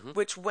bikes,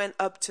 which went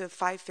up to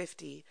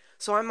 550.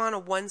 So I'm on a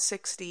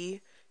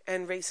 160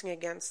 and racing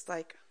against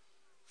like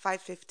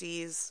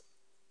 550s.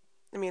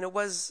 I mean, it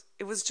was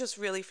just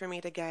really for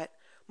me to get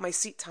my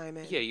seat time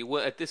in. Yeah, you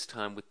were at this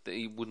time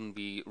you wouldn't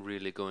be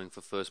really going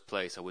for first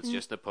place. I would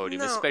suggest the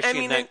podium,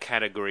 especially in that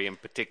category in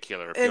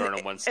particular. If you're on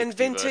a 160 and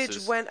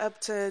vintage went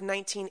up to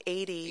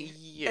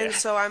 1980, and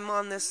so I'm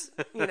on this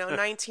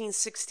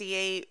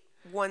 1968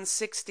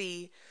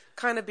 160,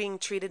 kind of being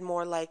treated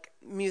more like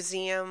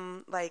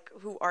museum. Like,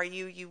 who are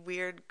you, you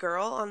weird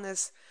girl, on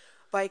this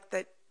bike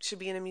that should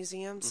be in a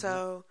museum?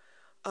 So.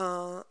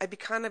 I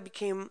kind of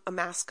became a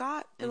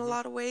mascot in a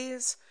lot of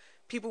ways.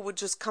 People would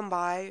just come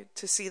by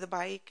to see the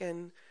bike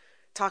and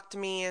talk to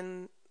me,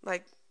 and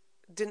like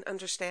didn't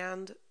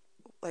understand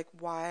like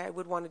why I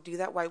would want to do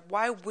that.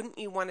 Why wouldn't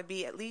you want to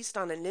be at least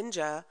on a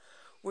Ninja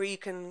where you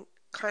can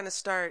kind of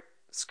start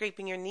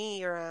scraping your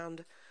knee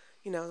around,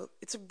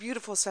 it's a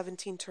beautiful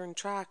 17-turn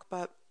track,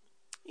 but,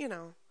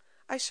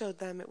 I showed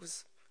them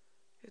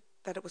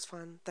that it was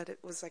fun, that it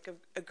was like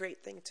a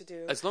great thing to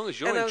do. As long as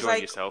you're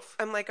enjoying yourself.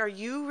 I'm like, are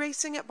you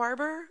racing at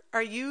Barber?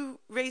 Are you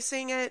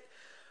racing at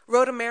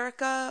Road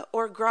America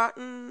or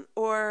Groton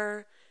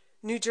or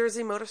New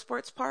Jersey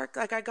Motorsports Park?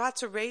 Like, I got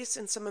to race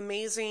in some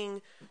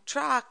amazing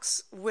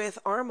tracks with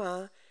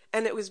Arma,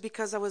 and it was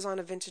because I was on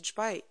a vintage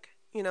bike.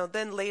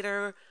 Then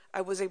later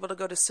I was able to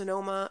go to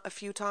Sonoma a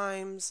few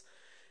times.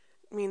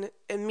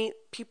 And meet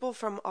people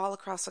from all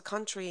across the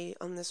country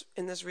in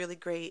this really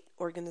great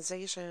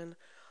organization.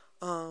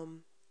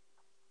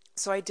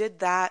 So I did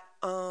that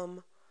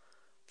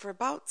for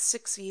about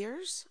 6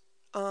 years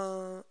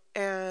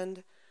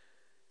and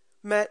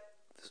met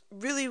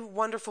really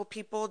wonderful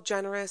people,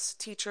 generous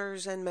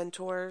teachers and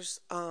mentors.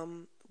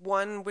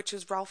 One, which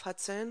is Ralph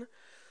Hudson.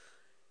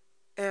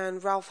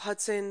 And Ralph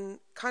Hudson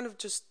kind of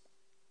just,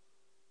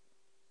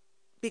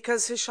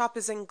 because his shop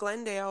is in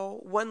Glendale,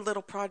 one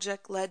little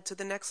project led to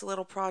the next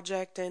little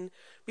project. And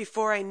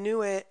before I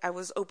knew it, I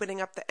was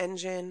opening up the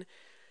engine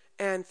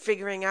and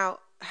figuring out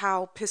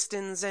how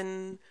pistons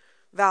and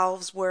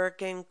valves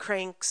work and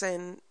cranks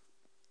and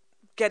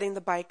getting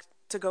the bike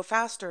to go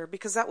faster.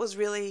 Because that was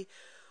really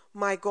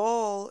my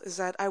goal, is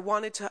that I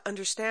wanted to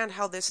understand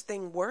how this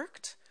thing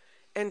worked,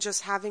 and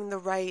just having the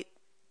right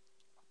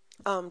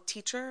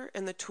teacher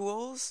and the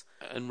tools.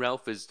 And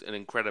Ralph is an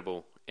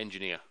incredible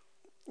engineer.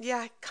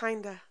 Yeah,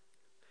 kinda.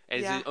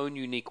 And it's his own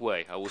unique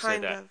way, I will say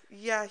that.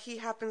 Yeah, he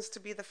happens to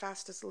be the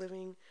fastest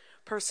living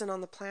person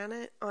on the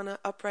planet on an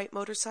upright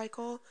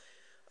motorcycle.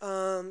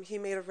 He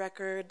made a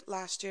record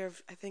last year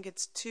of, I think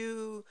it's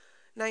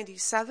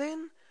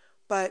 297,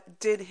 but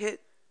did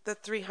hit the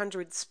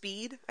 300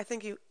 speed. I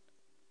think And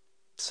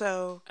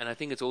I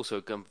think it's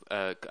also,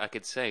 I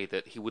could say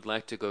that he would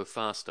like to go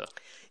faster.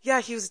 Yeah,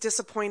 he was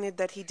disappointed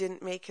that he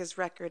didn't make his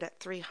record at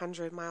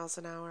 300 miles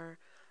an hour,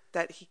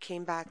 that he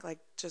came back like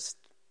just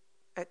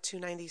at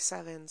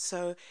 297.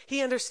 So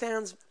he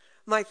understands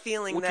my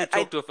feeling. Which that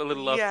we talked a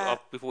little off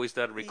before we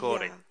started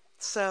recording. Yeah,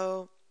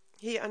 so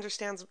he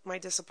understands my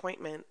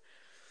disappointment.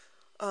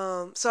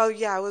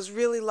 I was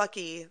really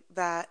lucky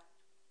that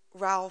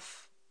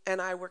Ralph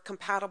and I were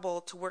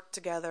compatible to work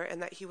together,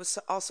 and that he was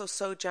also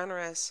so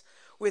generous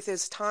with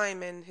his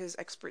time and his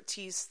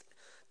expertise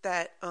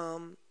that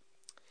I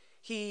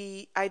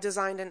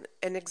designed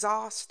an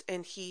exhaust,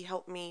 and he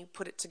helped me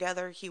put it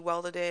together. He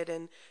welded it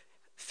and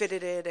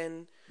fitted it,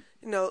 and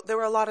there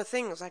were a lot of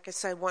things. Like I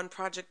said, one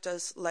project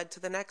led to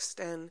the next,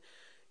 and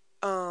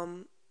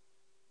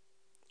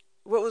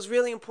what was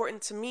really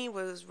important to me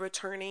was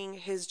returning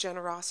his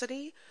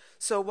generosity.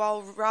 So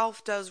while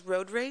Ralph does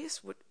road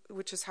race,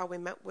 which is how we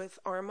met with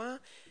Arma,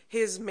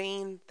 his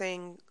main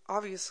thing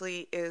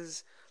obviously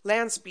is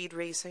land speed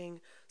racing.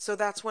 So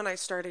that's when I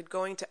started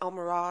going to El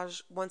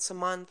Mirage once a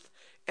month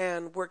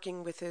and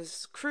working with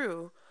his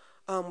crew.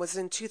 Was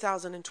in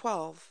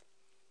 2012.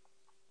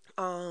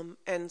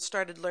 And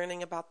started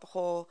learning about the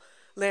whole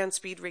land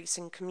speed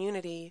racing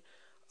community,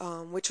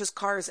 which was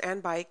cars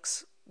and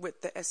bikes with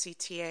the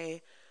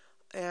SCTA.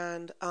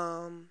 And,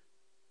 I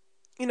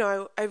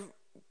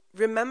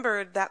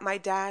remembered that my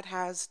dad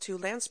has 2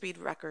 land speed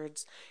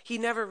records. He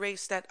never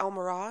raced at El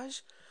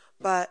Mirage,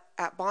 but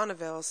at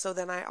Bonneville. So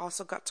then I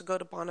also got to go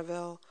to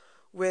Bonneville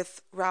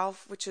with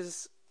Ralph, which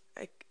is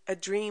a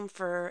dream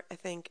for, I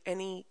think,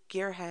 any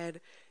gearhead,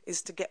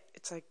 is to get,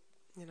 it's like,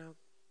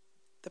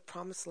 the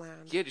promised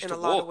land. Yeah, just in to a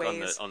lot walk of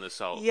ways. on the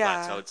salt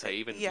Yeah, flats, I would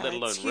say, let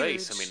alone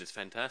race. I mean, it's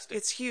fantastic.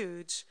 It's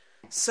huge.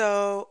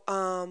 So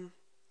in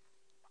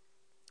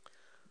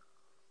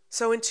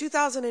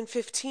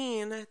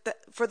 2015,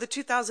 for the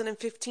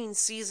 2015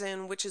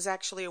 season, which is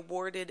actually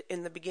awarded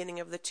in the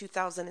beginning of the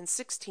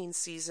 2016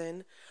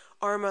 season,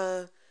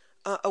 Arma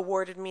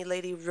awarded me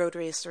Lady Road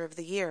Racer of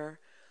the Year.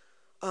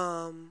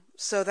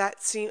 So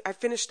I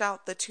finished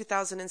out the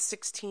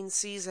 2016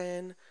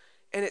 season,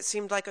 and it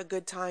seemed like a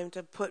good time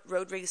to put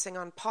road racing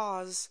on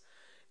pause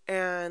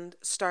and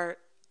start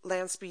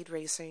land speed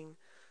racing.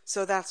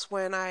 So that's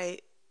when I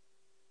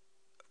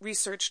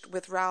researched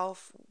with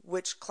Ralph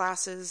which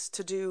classes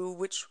to do,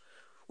 which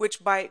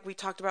bike. We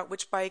talked about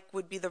which bike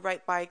would be the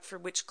right bike for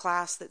which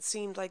class. That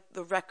seemed like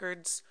the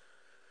records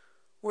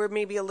were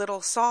maybe a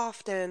little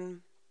soft,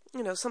 and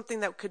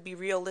something that could be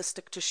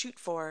realistic to shoot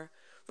for,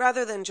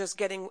 rather than just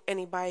getting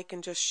any bike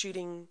and just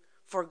shooting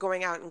for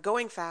going out and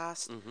going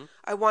fast. Mm-hmm.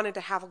 I wanted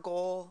to have a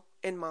goal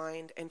in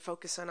mind and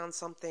focus in on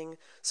something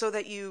so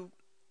that you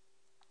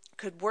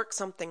could work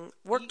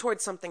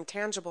towards something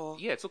tangible.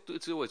 Yeah, it's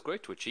always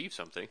great to achieve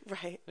something.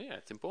 Right. Yeah,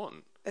 it's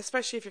important.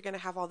 Especially if you're going to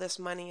have all this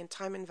money and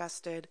time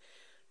invested.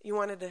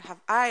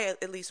 I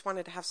at least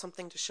wanted to have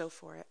something to show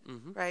for it.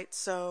 Mm-hmm. Right?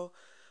 So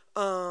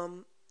I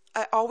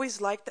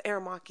always liked the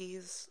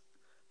Aramakis.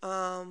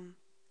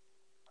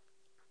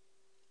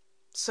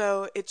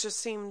 So it just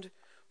seemed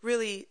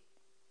really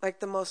like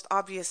the most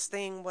obvious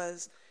thing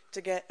was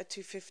to get a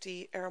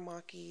 250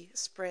 Aramaki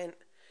Sprint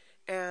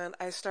and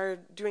I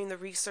started doing the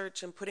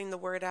research and putting the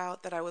word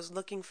out that I was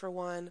looking for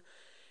one.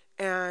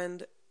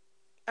 And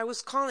I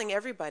was calling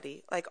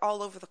everybody, like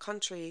all over the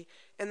country.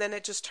 And then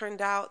it just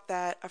turned out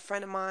that a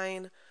friend of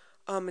mine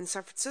in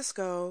San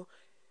Francisco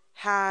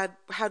had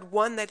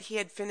one that he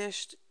had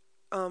finished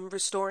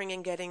restoring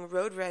and getting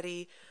road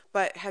ready,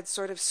 but had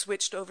sort of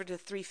switched over to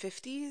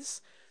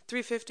 350s.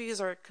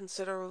 350s are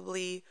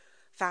considerably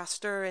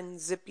faster and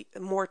zippy,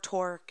 more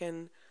torque,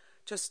 and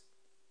just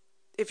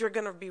if you're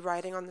going to be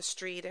riding on the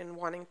street and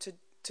wanting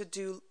to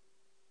do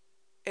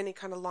any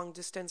kind of long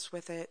distance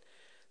with it,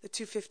 the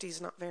 250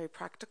 is not very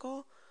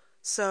practical.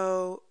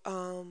 So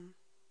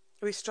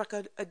we struck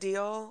a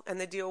deal, and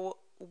the deal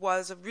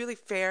was a really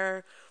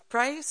fair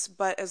price,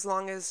 but as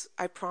long as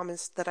I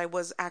promised that I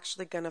was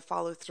actually going to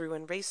follow through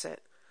and race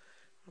it.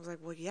 I was like,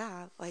 well,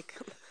 yeah, like,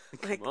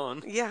 Come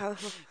on. Yeah.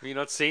 You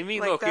not see me?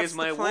 Like, Look, here's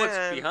my awards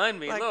behind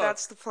me. Like, look.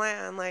 that's the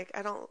plan. Like,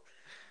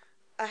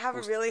 I have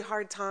a really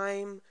hard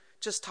time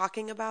just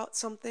talking about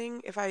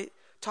something. If I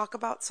talk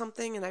about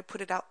something and I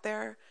put it out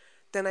there,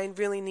 then I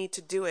really need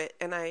to do it.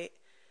 And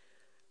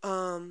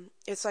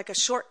it's like a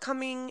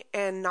shortcoming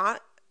and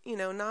not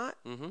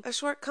a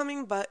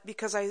shortcoming, but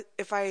because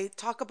if I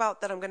talk about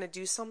that I'm going to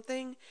do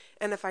something,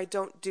 and if I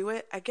don't do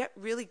it,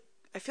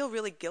 I feel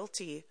really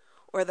guilty,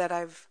 or that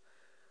I've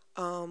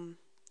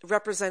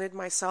represented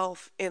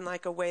myself in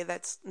like a way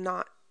that's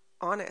not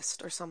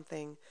honest or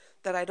something,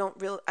 that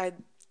I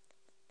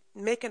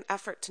make an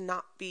effort to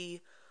not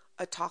be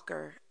a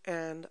talker,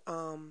 and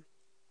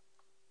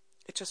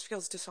it just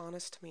feels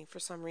dishonest to me for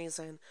some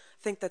reason.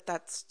 I think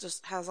that's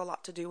just has a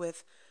lot to do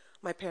with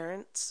my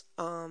parents,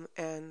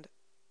 and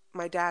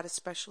my dad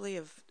especially,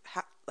 of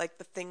like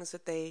the things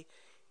that they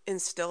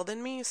instilled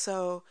in me.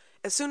 So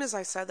as soon as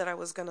I said that I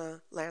was going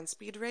to land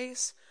speed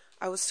race,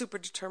 I was super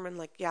determined,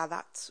 like, yeah,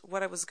 that's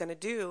what I was going to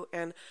do.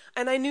 And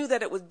I knew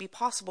that it would be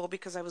possible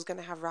because I was going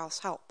to have Ralph's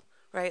help,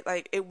 right?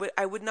 Like,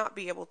 I would not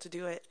be able to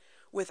do it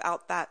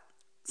without that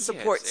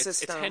support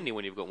system. It's handy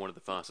when you've got one of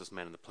the fastest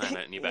men on the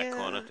planet in your back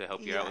corner to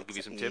help you out and give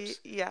you some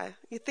tips. Yeah,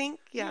 you think?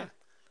 Yeah,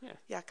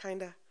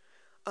 kind of.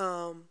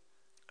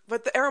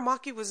 But the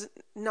Aramaki was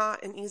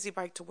not an easy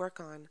bike to work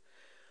on.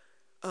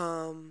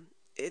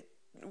 It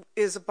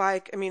is a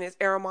bike,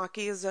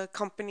 Aramaki is a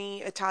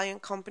Italian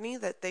company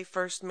that they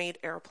first made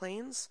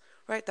airplanes,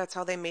 right? That's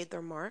how they made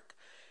their mark.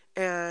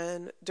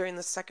 And during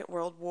the Second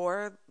World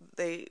War,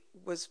 they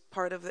was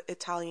part of the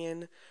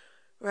Italian,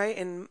 right,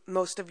 and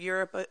most of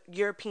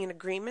European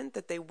agreement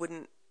that they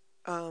wouldn't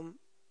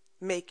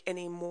make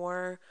any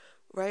more,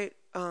 right,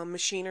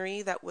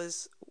 machinery that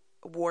was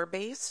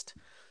war-based.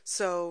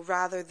 So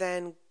rather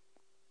than,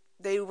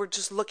 they were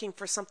just looking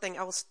for something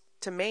else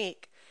to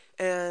make,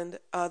 and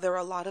there were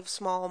a lot of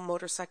small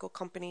motorcycle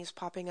companies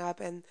popping up,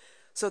 and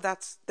so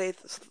they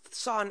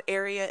saw an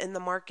area in the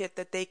market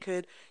that they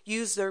could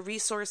use their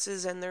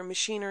resources and their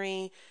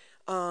machinery,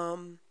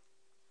 and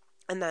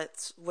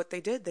that's what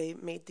they did. They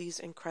made these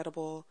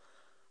incredible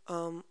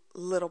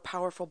little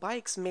powerful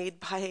bikes made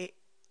by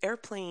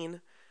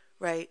airplane,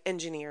 right,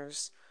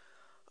 engineers.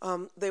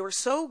 They were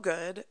so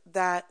good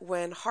that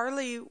when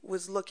Harley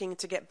was looking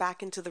to get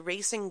back into the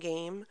racing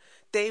game,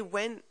 they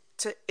went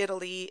to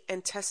Italy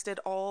and tested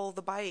all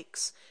the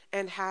bikes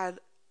and had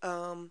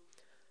a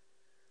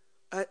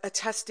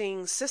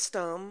testing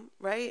system,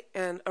 right,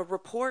 and a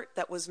report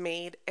that was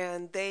made,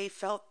 and they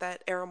felt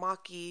that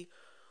Aramaki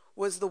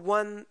was the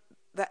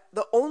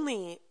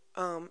only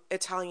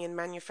Italian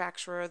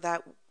manufacturer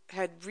that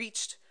had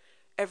reached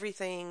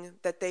everything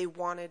that they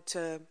wanted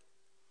to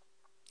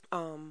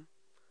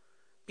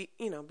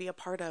be a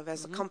part of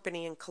as a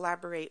company and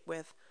collaborate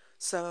with.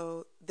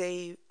 So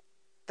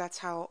that's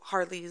how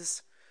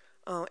Harley's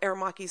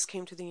Aramaki's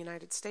came to the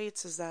United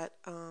States, is that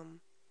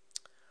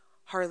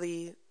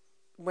Harley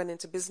went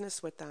into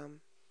business with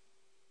them,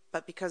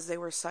 but because they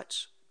were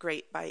such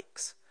great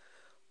bikes.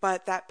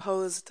 But that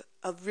posed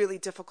a really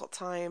difficult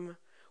time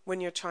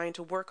when you're trying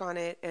to work on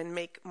it and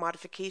make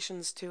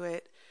modifications to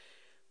it.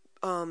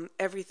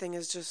 Everything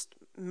is just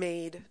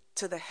made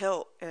to the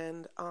hilt,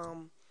 and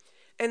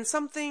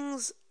some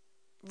things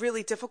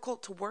really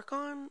difficult to work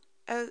on,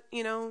 and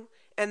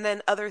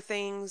then other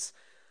things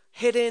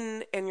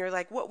hidden, and you're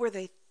like, what were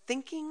they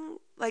thinking,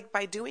 like,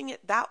 by doing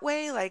it that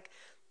way? Like,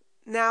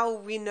 now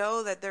we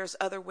know that there's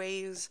other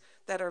ways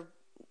that are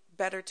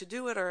better to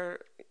do it, or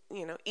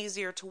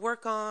easier to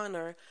work on,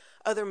 or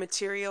other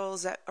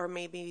materials that are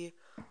maybe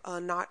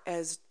not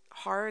as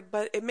hard,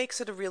 but it makes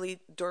it a really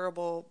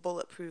durable,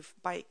 bulletproof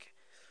bike.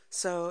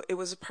 So it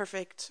was a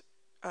perfect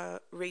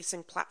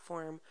racing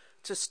platform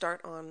to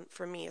start on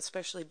for me,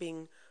 especially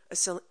being a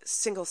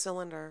single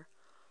cylinder,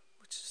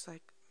 which is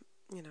like,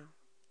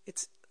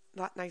 it's a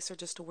lot nicer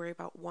just to worry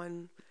about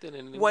one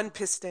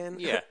piston.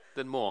 Yeah,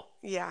 than more.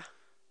 Yeah.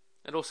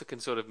 It also can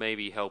sort of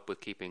maybe help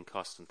with keeping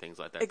costs and things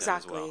like that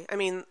Exactly. down as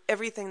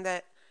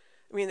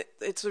well.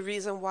 It's the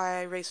reason why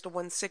I raced a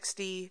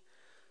 160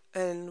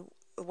 and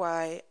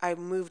why I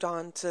moved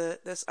on to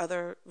this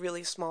other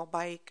really small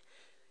bike,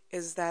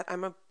 is that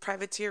I'm a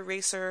privateer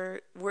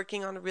racer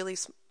working on a really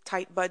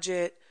tight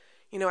budget,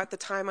 At the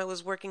time I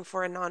was working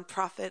for a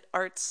nonprofit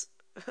arts,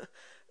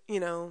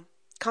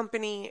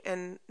 company,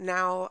 and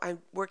now I'm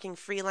working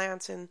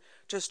freelance and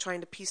just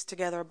trying to piece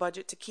together a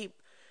budget to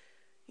keep,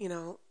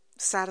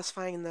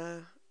 satisfying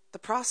the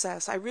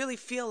process. I really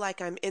feel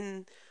like I'm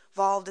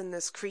involved in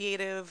this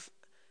creative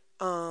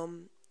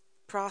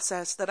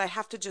process that I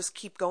have to just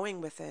keep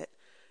going with it.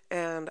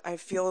 And I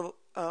feel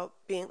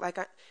being like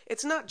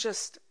it's not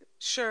just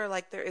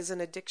like there is an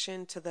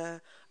addiction to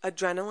the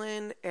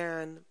adrenaline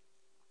and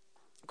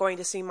going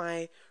to see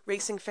my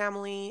racing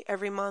family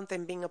every month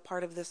and being a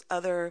part of this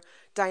other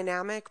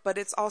dynamic, but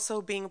it's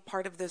also being a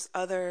part of this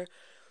other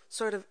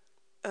sort of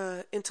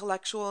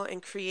intellectual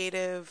and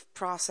creative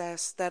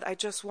process that I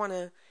just want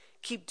to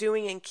keep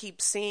doing and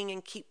keep seeing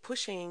and keep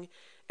pushing.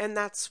 And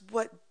that's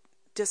what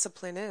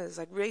discipline is.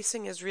 Like,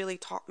 racing has really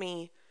taught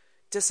me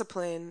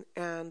discipline.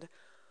 And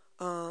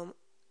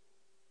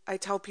I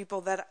tell people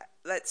that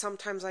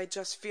sometimes I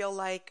just feel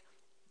like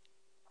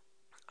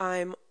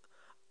I'm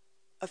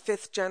a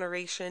 5th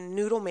generation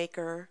noodle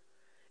maker,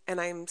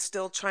 and I'm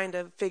still trying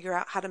to figure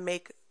out how to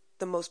make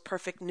the most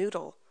perfect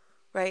noodle,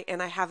 right?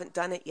 And I haven't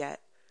done it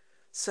yet.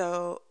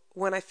 So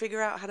when I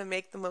figure out how to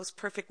make the most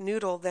perfect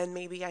noodle, then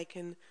maybe I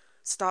can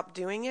stop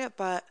doing it.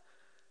 But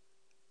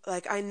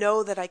I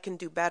know that I can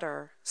do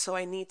better. So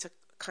I need to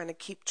kind of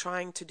keep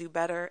trying to do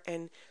better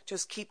and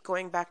just keep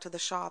going back to the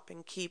shop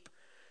and keep,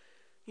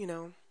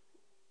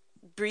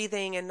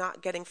 breathing and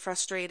not getting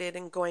frustrated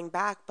and going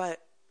back.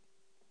 But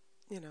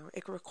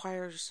it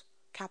requires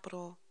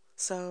capital.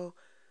 So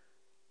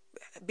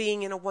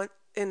being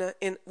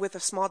with a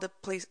small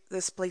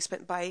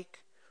displacement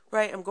bike,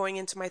 right? I'm going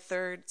into my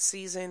 3rd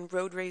season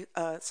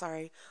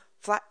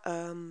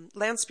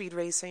land speed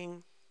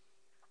racing.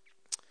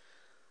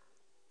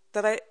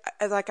 That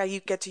I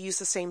get to use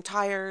the same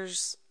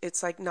tires.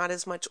 It's not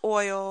as much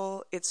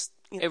oil. It's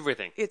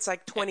everything. It's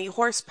 20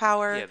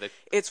 horsepower. Yeah,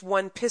 it's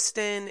 1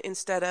 piston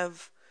instead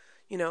of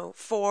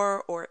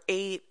 4 or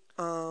 8.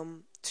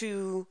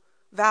 2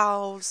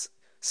 valves.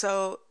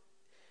 So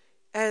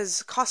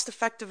as cost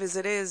effective as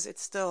it is,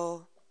 it's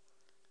still,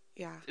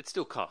 it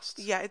still costs.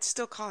 Yeah, it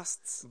still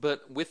costs.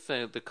 But with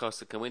the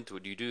costs that come into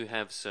it, you do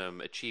have some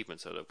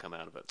achievements that have come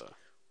out of it, though.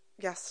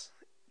 Yes,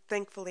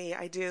 thankfully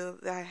I do.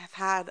 I have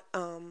had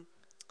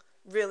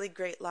really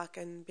great luck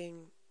in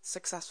being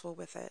successful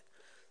with it.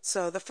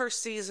 So the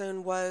first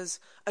season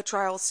was a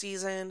trial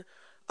season,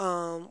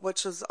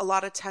 which was a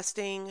lot of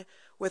testing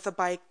with a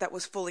bike that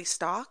was fully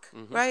stock,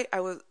 right?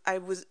 I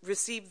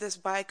received this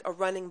bike, a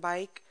running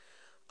bike.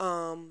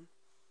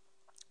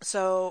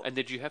 So. And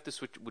did you have to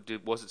switch?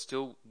 Was it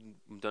still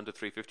done to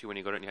 350 when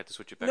you got it and you had to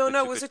switch it back? No,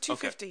 it was a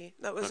 250. Okay.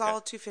 That was all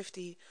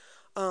 250.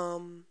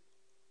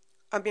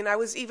 I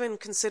was even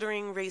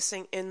considering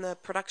racing in the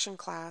production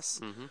class,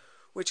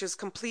 which is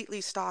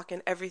completely stock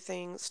and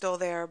everything still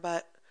there.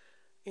 But,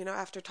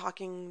 after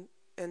talking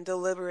and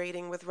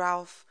deliberating with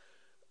Ralph,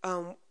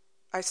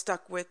 I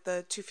stuck with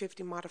the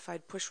 250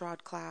 modified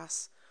pushrod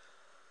class,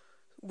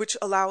 which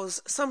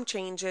allows some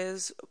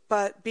changes,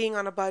 but being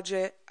on a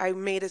budget, I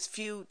made as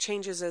few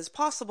changes as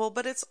possible.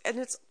 But it's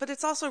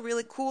also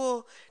really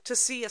cool to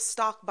see a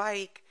stock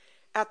bike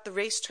at the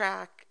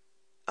racetrack,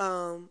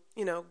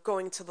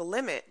 going to the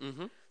limit.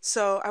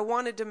 So I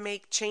wanted to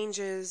make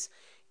changes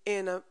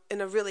in a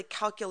really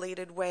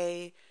calculated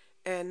way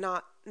and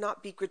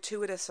not be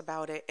gratuitous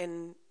about it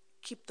and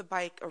keep the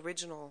bike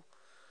original.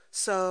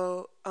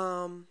 So.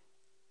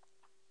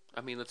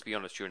 Let's be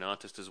honest, you're an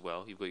artist as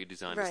well. You've got your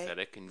design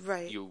aesthetic, and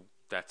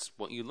that's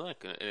what you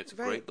like, and it's a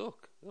great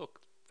look. Look,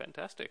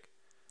 fantastic.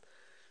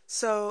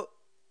 So,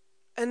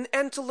 and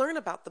to learn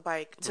about the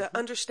bike, to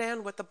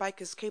understand what the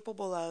bike is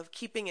capable of,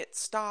 keeping it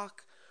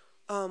stock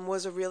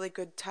was a really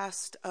good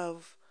test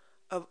of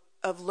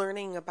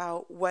learning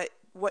about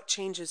what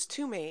changes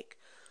to make.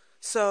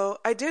 So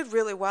I did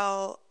really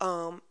well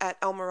at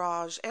El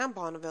Mirage and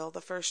Bonneville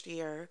the first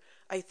year.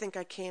 I think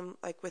I came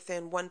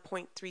within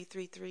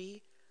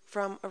 1.333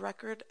 from a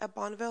record at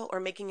Bonneville, or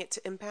making it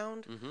to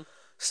impound.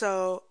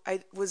 So I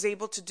was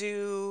able to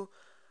do,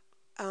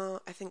 I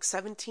think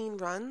 17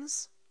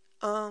 runs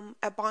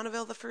at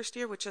Bonneville the first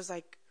year, which is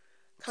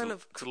it's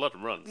a lot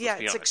of runs. Yeah,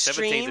 it's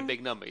extreme. 17's a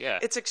big number. Yeah,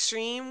 it's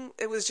extreme.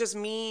 It was just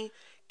me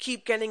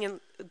keep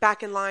getting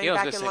back in line,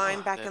 back in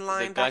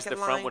line. The guys at the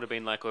front would have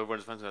been like,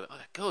 everyone's fans, that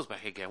girl's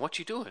back again. What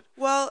you doing?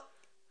 Well,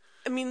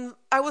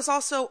 I was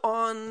also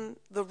on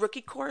the rookie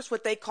course,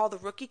 what they call the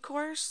rookie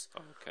course.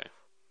 Oh, okay.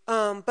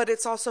 But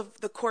it's also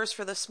the course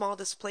for the small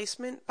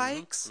displacement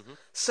bikes.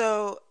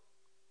 So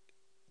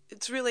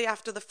it's really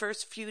after the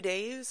first few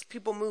days,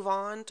 people move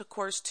on to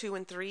course 2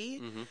 and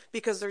 3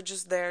 because they're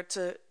just there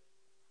to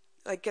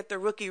get their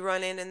rookie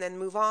run in and then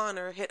move on,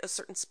 or hit a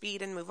certain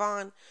speed and move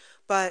on.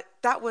 But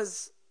that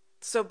was,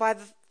 so by the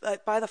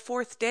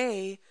 4th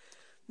day,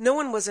 no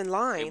one was in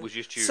line. It was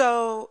just you.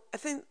 So I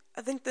think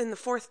in the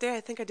 4th day, I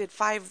think I did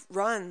 5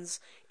 runs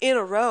in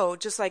a row,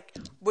 just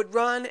would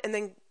run and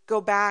then go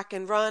back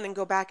and run and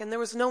go back, and there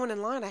was no one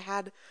in line. I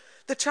had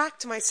the track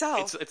to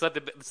myself. It's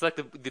like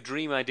the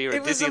dream idea at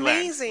It was Disneyland.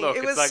 amazing. Look, It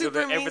it's was like super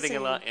everything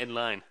amazing. in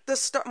line.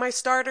 My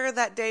starter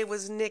that day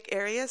was Nick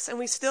Arias, and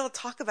we still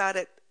talk about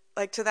it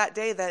like to that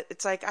day that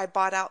it's like I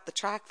bought out the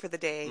track for the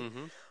day.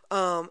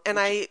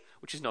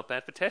 Which is not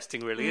bad for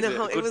testing, really, is it?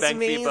 No, A it good was bang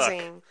for your buck.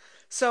 amazing.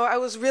 So I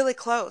was really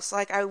close.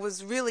 Like I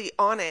was really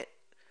on it.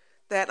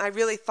 That I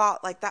really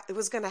thought like that it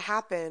was going to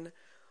happen,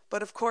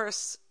 but of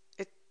course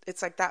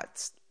it's like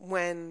that's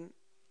when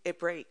it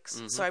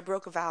breaks. So I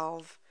broke a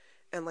valve,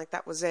 and like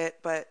that was it.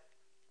 But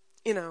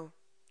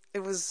it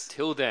was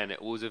Till then,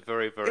 it was a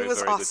very, very, it was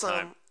very awesome. good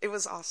time. It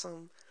was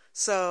awesome.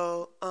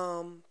 So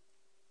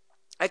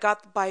I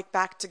got the bike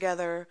back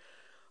together.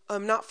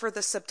 Not for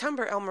the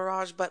September El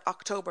Mirage, but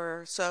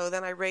October. So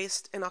then I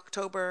raced in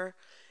October,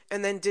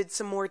 and then did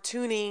some more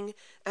tuning.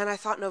 And I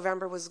thought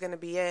November was going to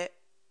be it.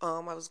 I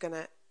was going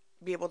to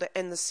be able to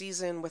end the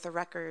season with a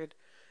record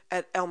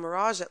at El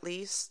Mirage at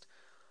least,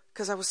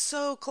 because I was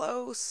so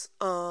close.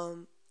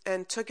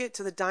 And took it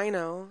to the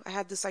dyno. I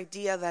had this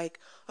idea like,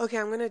 okay,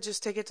 I'm going to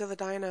just take it to the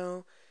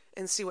dyno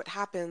and see what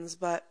happens.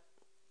 But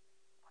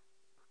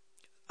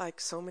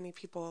like so many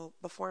people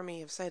before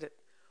me have said, it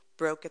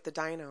broke at the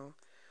dyno.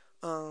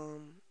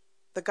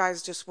 The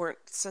guys just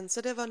weren't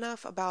sensitive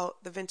enough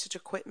about the vintage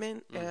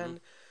equipment and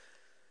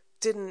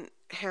didn't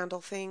handle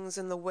things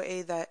in the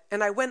way that,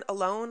 and I went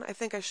alone. I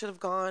think I should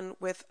have gone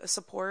with a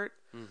support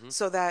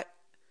so that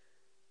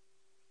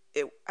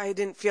I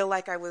didn't feel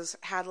like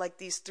had like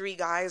these three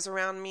guys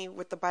around me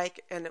with the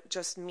bike and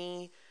just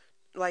me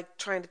like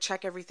trying to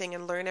check everything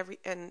and learn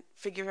and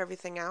figure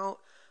everything out.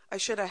 I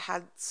should have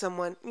had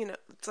someone,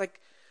 it's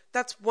like,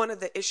 that's one of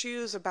the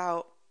issues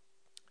about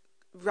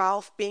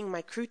Ralph being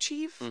my crew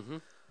chief,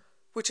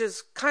 which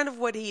is kind of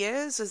what he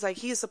is like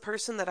he's the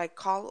person that I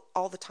call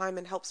all the time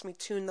and helps me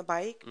tune the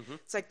bike.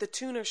 It's like the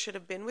tuner should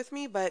have been with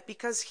me, but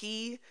because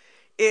he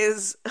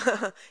is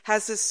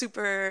has this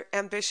super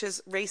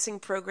ambitious racing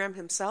program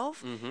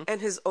himself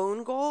and his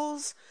own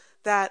goals,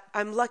 that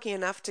I'm lucky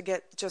enough to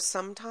get just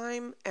some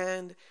time,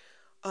 and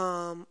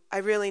I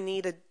really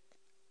need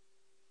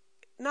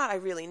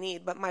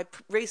but my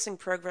racing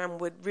program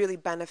would really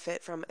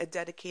benefit from a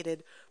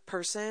dedicated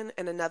person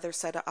and another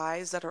set of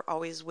eyes that are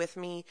always with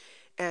me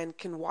and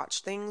can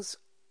watch things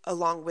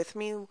along with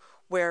me.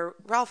 Where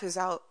Ralph is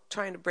out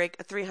trying to break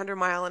a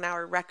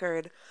 300-mile-an-hour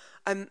record,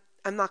 I'm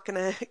not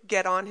going to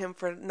get on him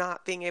for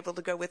not being able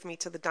to go with me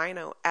to the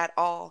dyno at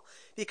all,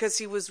 because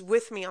he was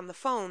with me on the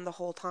phone the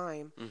whole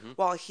time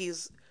while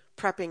he's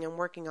prepping and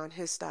working on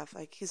his stuff.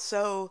 Like, he's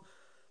so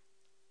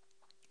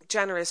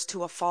generous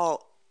to a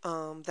fault,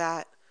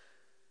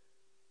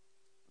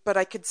 but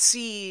I could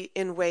see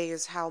in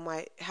ways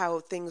how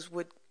things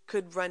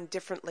could run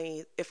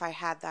differently if I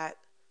had that,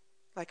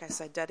 like I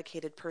said,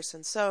 dedicated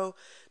person. So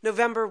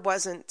November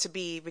wasn't to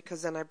be,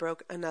 because then I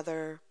broke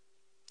another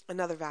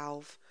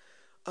valve.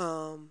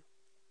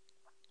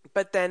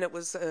 But then it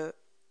was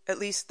at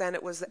least then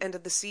it was the end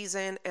of the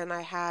season, and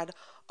I had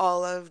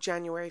all of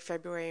January,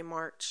 February,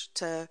 March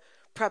to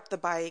prep the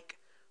bike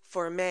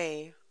for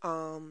May,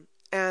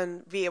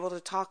 and be able to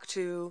talk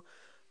to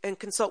and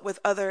consult with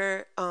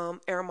other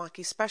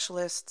Aramaki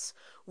specialists,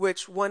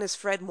 which one is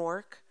Fred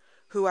Mork,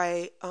 who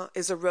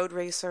is a road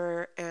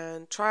racer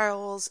and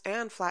trials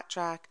and flat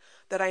track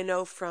that I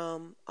know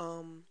from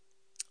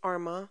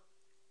Arma,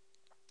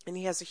 and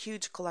he has a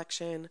huge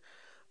collection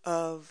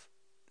of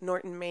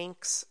Norton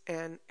Manx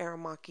and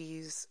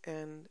Aramakis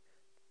and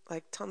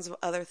like tons of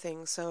other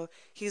things. So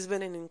he's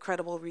been an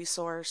incredible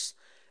resource,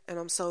 and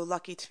I'm so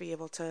lucky to be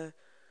able to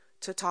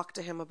talk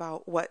to him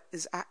about what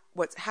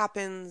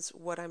happens,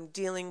 what I'm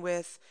dealing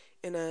with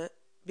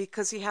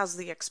because he has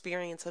the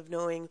experience of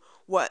knowing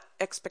what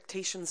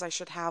expectations I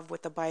should have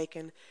with the bike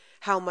and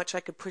how much I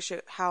could push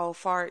it, how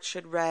far it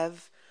should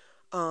rev,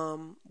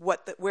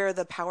 where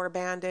the power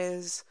band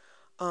is,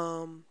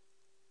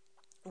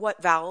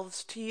 what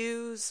valves to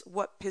use,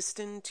 what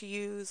piston to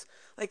use,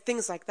 like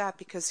things like that,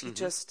 because he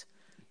just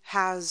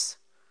has,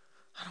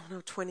 I don't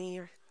know, 20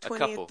 or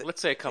 20.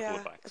 Let's say a couple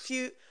of bikes.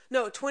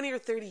 20 or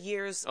 30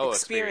 years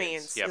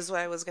experience yep. is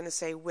what I was going to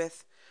say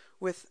with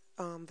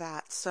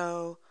that.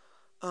 So,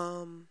 I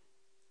don't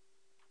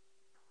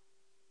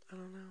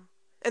know.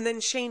 And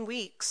then Shane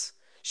Weeks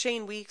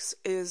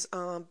is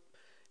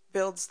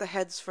builds the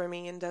heads for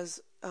me and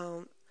does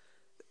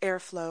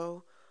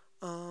airflow.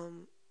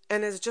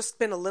 And it's just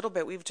been a little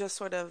bit. We've just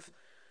sort of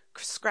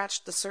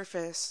scratched the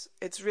surface.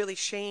 It's really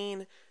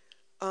Shane,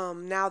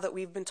 now that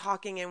we've been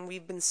talking and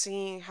we've been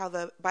seeing how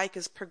the bike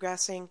is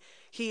progressing,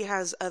 he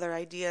has other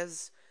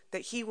ideas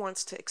that he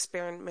wants to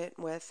experiment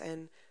with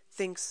and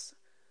thinks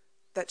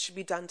that should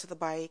be done to the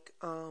bike.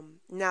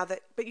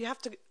 But you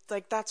have to,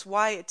 like, that's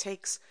why it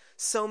takes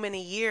so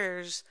many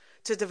years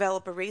to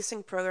develop a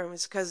racing program,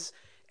 is because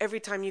every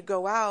time you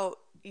go out,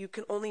 you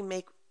can only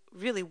make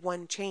really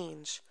one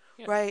change.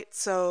 Yeah. Right,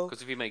 so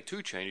because if you make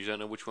two changes, you don't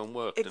know which one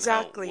worked.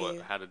 Exactly.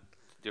 And how the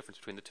difference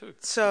between the two.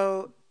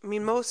 So, I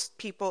mean, most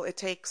people, it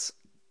takes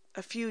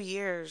a few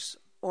years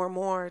or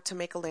more to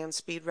make a land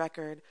speed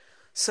record.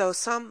 So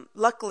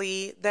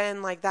luckily,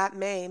 then like that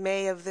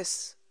May of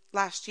this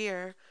last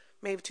year,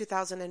 May of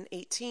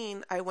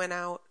 2018, I went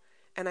out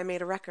and I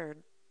made a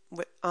record.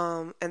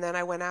 And then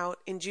I went out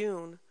in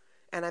June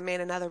and I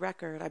made another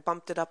record. I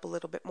bumped it up a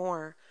little bit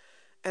more.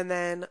 And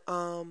then,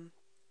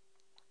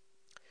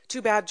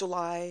 too bad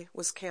July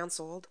was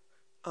canceled.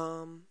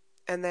 And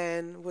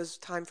then was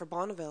time for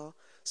Bonneville.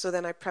 So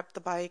then I prepped the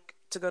bike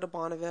to go to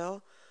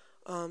Bonneville,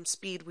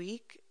 Speed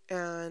Week,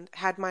 and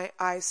had my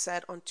eyes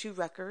set on 2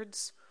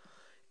 records,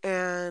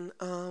 and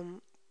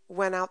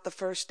went out the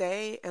first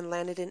day and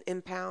landed in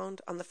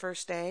Impound on the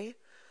first day.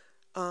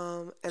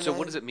 So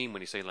what does it mean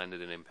when you say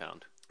landed in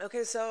Impound?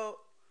 Okay, so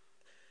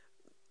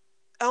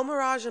El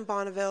Mirage and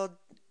Bonneville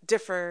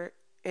differ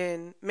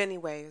in many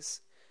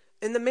ways.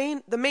 And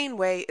the main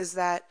way is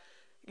that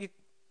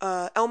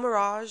El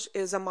Mirage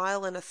is 1.33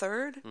 miles,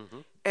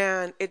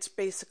 and it's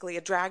basically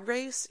a drag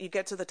race. You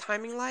get to the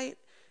timing light,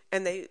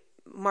 and they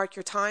mark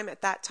your time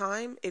at that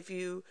time. If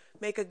you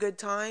make a good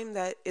time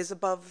that is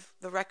above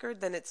the record,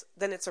 then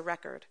it's a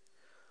record.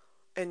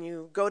 And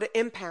you go to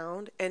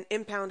Impound, and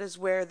Impound is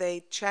where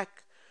they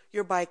check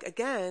your bike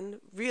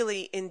again,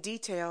 really in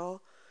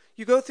detail.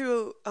 You go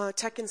through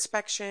tech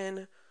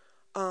inspection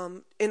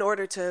in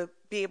order to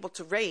be able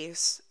to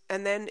race,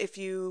 and then if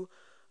you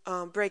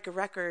break a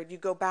record, you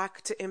go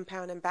back to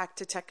Impound and back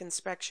to tech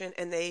inspection,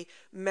 and they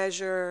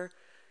measure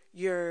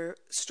your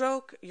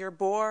stroke, your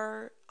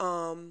bore,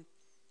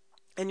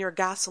 and your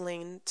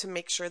gasoline to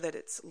make sure that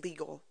it's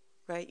legal,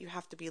 right? You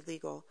have to be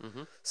legal.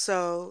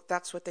 So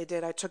that's what they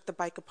did. I took the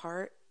bike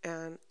apart,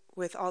 and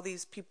with all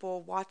these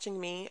people watching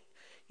me,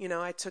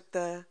 I took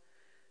the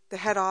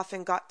head off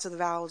and got to the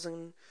valves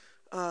and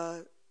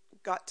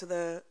got to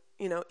the,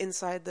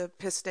 inside the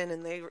piston,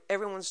 and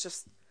everyone's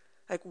just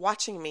like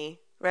watching me,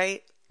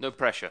 right? No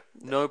pressure.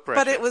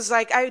 But it was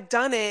like I'd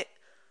done it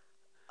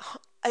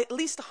at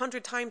least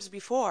 100 times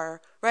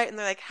before, right? And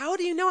they're like, "How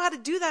do you know how to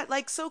do that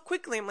like so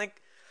quickly?" I'm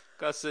like,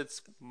 "Because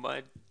it's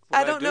what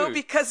I don't know,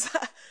 because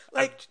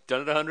I've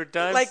done it 100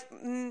 times.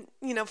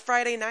 Like,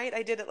 Friday night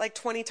I did it like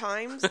 20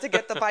 times to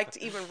get the bike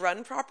to even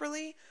run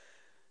properly,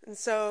 and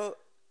so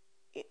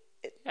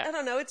I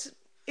don't know.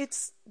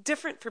 It's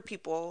different for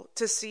people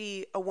to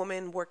see a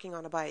woman working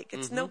on a bike.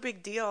 It's no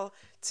big deal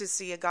to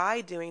see a guy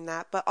doing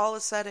that, but all of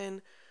a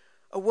sudden,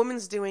 a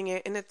woman's doing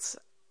it, and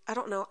I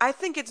don't know. I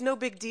think it's no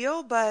big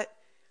deal, but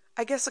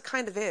I guess it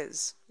kind of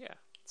is. Yeah.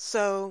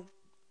 So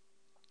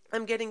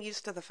I'm getting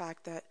used to the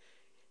fact that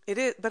it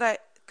is,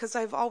 because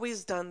I've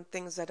always done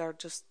things that are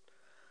just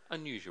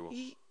unusual,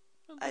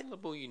 a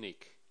little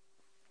unique,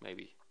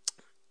 maybe.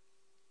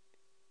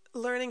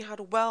 Learning how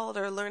to weld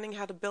or learning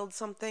how to build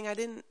something, I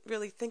didn't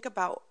really think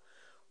about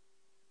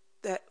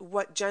that,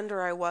 what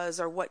gender I was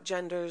or what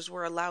genders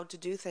were allowed to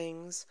do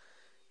things.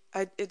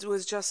 It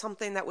was just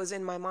something that was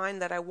in my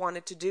mind that I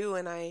wanted to do,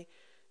 and I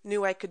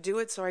knew I could do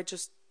it, so I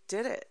just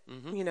did it.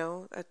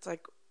 It's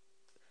like,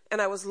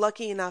 and I was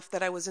lucky enough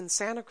that I was in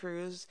Santa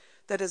Cruz,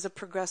 that is a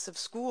progressive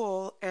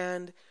school,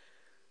 and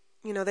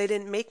they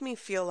didn't make me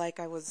feel like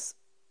I was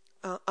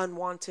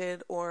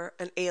unwanted or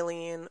an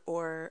alien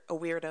or a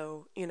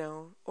weirdo,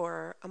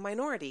 or a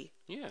minority.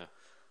 Yeah.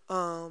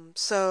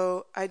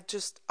 So I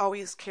just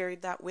always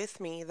carried that with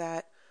me,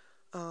 that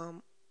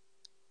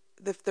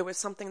if there was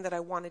something that I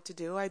wanted to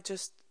do, I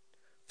just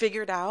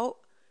figured out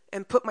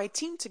and put my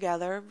team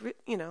together,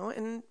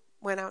 and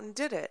went out and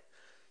did it.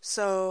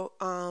 So,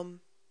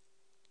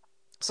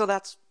 so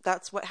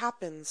that's what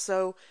happens.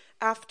 So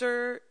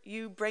after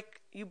you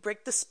break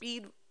the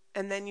speed,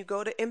 and then you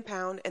go to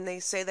Impound, and they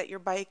say that your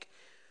bike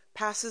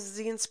passes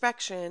the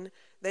inspection,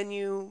 then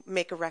you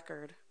make a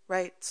record,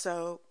 right?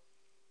 So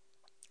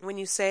when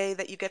you say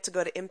that you get to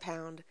go to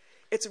Impound,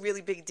 it's a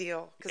really big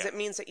deal, because it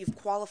means that you've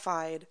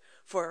qualified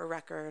for a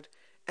record,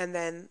 and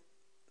then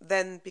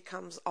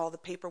becomes all the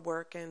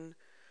paperwork and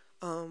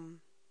the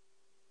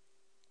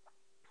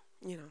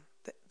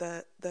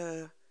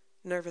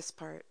nervous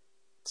part.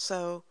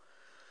 So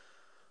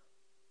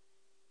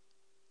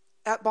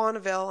at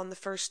Bonneville on the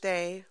first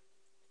day,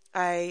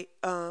 I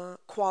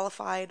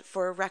qualified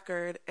for a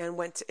record and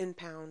went to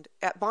Impound.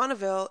 At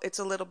Bonneville, it's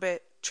a little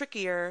bit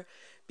trickier,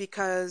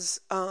 because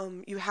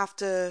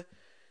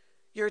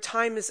your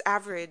time is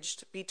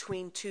averaged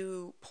between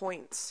 2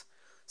 points.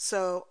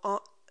 So,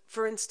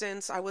 for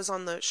instance, I was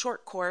on the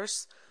short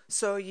course,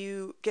 so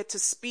you get to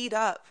speed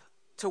up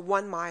to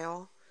 1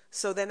 mile.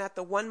 So then at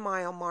the 1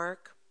 mile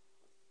mark,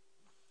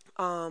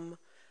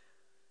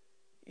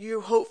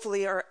 you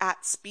hopefully are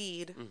at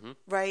speed,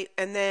 right?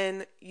 And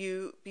then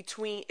they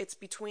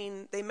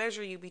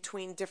measure you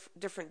between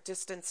different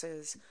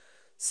distances.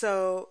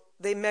 So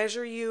they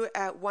measure you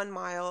at 1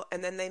 mile,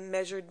 and then they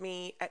measured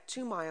me at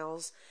 2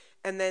 miles,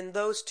 and then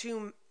those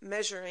 2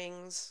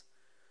 measurings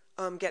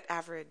get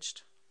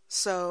averaged.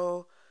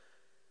 So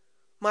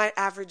my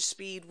average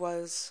speed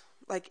was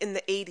like in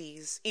the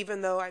 80s,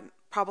 even though I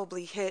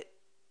probably hit,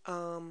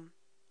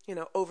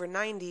 over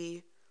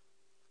 90.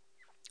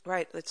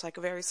 Right, it's like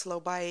a very slow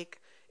bike.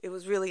 It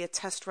was really a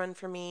test run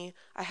for me.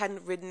 I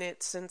hadn't ridden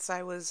it since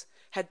I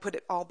had put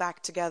it all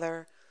back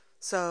together.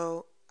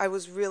 So I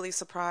was really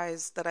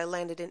surprised that I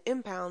landed in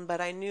impound,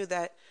 but I knew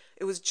that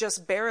it was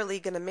just barely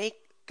gonna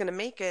make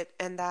it,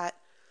 and that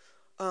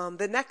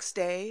the next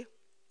day.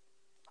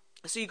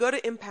 So you go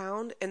to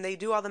impound and they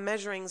do all the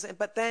measurings,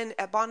 but then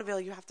at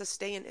Bonneville you have to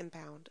stay in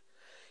impound.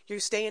 You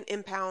stay in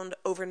impound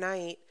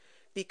overnight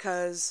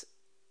because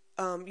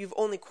you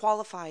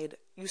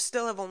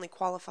still have only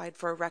qualified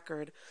for a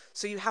record.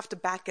 So you have to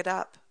back it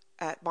up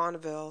at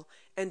Bonneville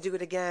and do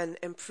it again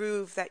and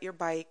prove that your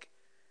bike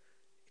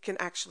can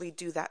actually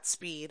do that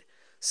speed.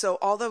 So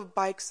all the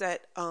bikes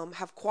that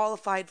have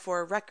qualified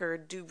for a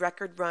record do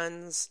record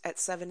runs at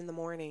 7 in the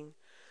morning.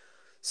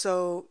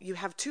 So you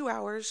have 2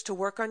 hours to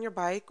work on your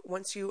bike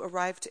once you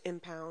arrive to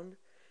impound,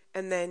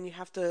 and then you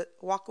have to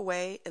walk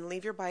away and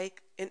leave your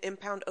bike in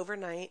impound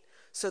overnight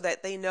so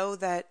that they know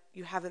that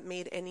you haven't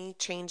made any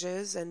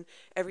changes and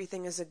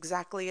everything is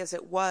exactly as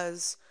it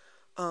was,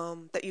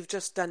 that you've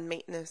just done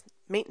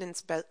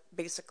maintenance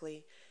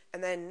basically.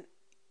 And then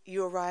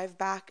you arrive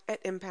back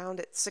at impound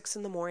at 6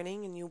 in the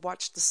morning and you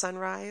watch the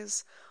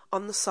sunrise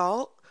on the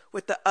salt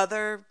with the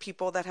other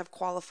people that have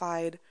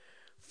qualified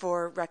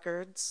for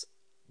records,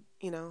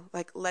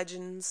 like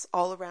legends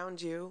all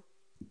around you.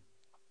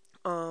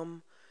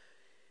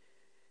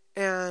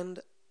 And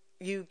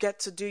you get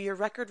to do your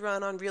record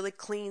run on really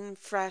clean,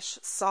 fresh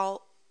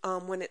salt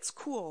when it's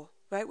cool,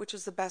 right? Which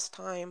is the best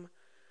time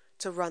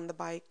to run the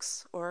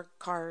bikes or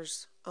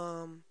cars.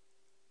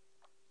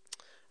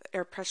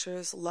 Air pressure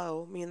is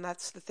low. I mean,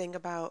 that's the thing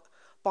about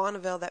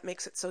Bonneville that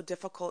makes it so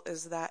difficult,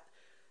 is that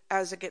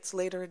as it gets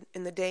later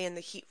in the day and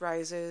the heat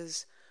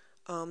rises,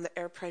 the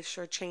air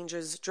pressure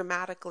changes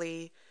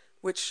dramatically,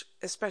 which,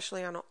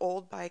 especially on an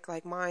old bike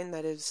like mine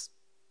that is,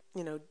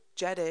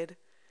 jetted,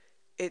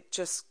 it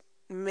just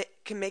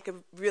can make a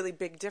really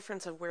big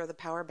difference of where the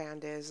power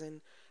band is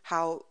and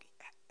how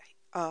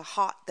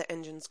hot the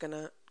engine's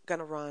gonna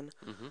run.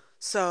 Mm-hmm.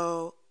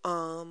 So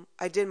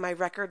I did my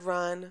record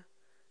run,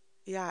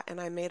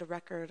 and I made a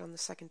record on the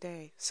second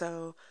day.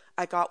 So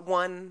I got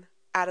one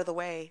out of the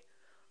way.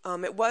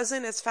 It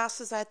wasn't as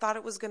fast as I thought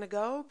it was going to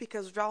go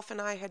because Ralph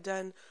and I had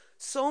done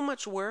so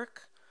much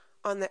work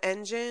on the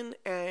engine,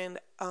 and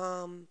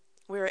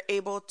we were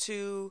able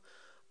to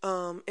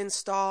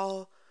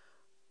install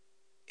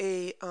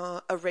a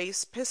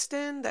race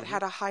piston that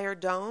had a higher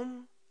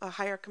dome, a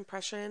higher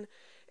compression,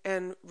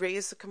 and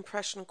raise the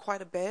compression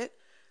quite a bit,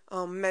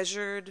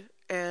 measured,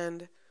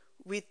 and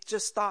we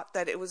just thought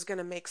that it was going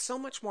to make so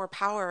much more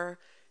power,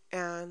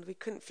 and we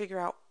couldn't figure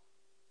out,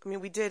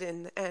 we did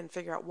in the end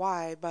figure out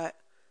why, but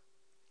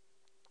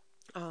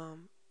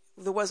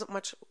there wasn't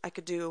much I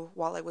could do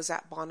while I was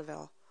at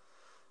Bonneville.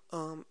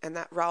 And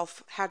that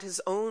Ralph had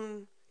his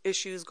own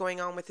issues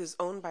going on with his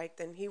own bike.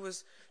 Then he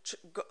was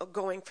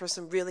going for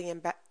some really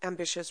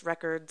ambitious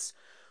records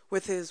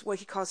with his, what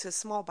he calls his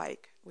small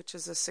bike, which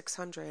is a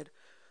 600.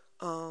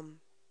 I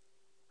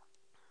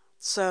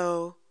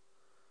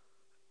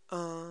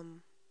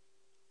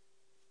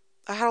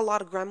had a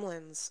lot of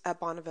gremlins at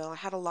Bonneville. I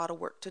had a lot of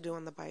work to do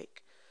on the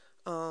bike.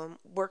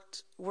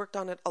 Worked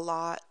on it a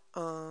lot.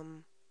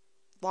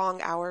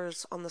 Long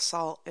hours on the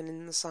salt and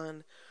in the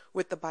sun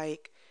with the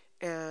bike.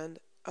 And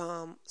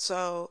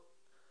so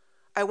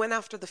I went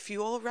after the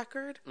fuel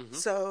record. Mm-hmm.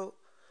 So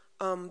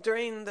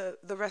during the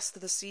rest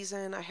of the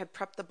season, I had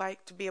prepped the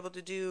bike to be able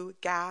to do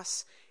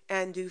gas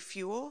and do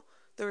fuel.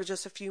 There were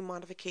just a few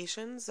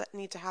modifications that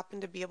need to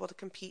happen to be able to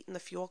compete in the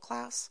fuel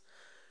class.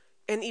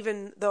 And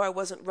even though I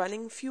wasn't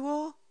running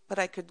fuel, but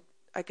I could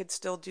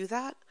still do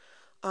that.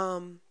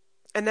 And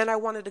then I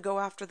wanted to go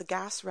after the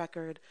gas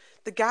record.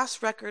 The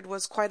gas record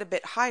was quite a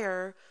bit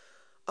higher.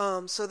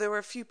 So there were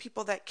a few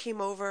people that came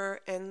over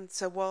and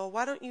said, well,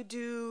 why don't you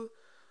do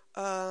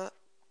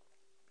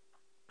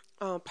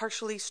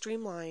partially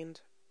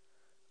streamlined,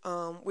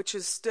 which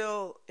is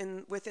still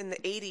within the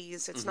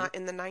 80s. It's not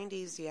in the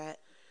 90s yet.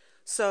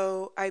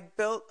 So I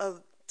built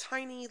a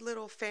tiny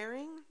little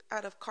fairing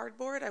out of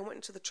cardboard. I went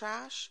into the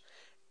trash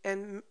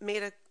and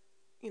made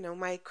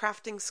my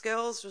crafting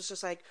skills was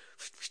just like,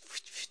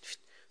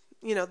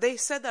 they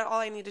said that all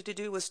I needed to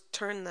do was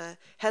turn the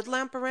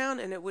headlamp around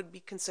and it would be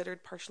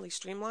considered partially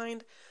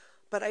streamlined.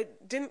 But I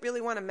didn't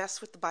really want to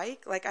mess with the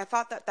bike. Like, I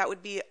thought that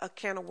would be a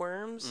can of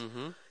worms,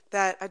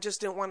 that I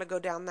just didn't want to go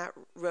down that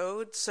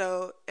road.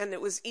 So, and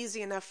it was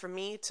easy enough for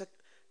me to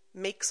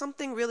make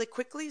something really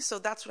quickly. So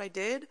that's what I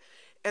did.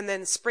 And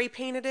then spray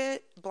painted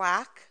it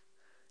black.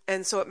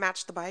 And so it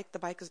matched the bike. The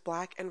bike is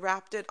black, and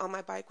wrapped it on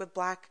my bike with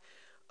black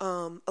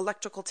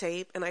electrical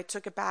tape. And I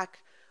took it back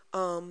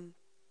to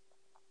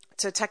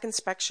tech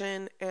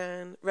inspection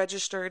and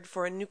registered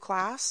for a new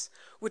class,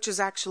 which is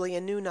actually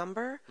a new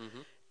number.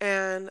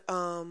 And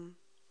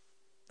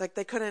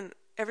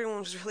everyone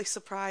was really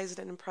surprised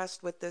and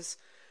impressed with this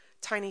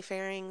tiny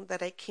fairing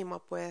that I came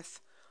up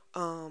with.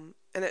 And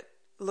it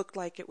looked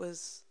like it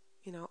was,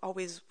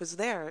 always was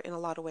there in a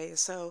lot of ways.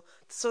 So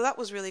that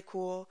was really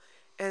cool,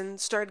 and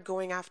started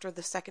going after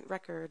the second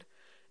record.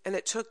 And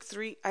it took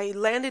I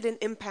landed in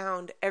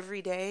impound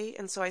every day.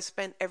 And so I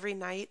spent every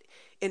night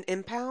in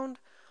impound.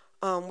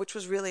 which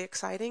was really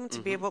exciting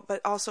to be able,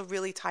 but also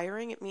really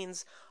tiring. It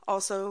means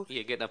also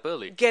getting up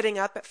early. Getting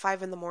up at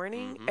 5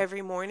 a.m.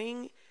 every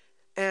morning,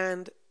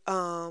 and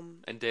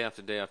day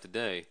after day after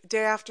day.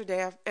 Day after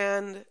day,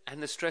 and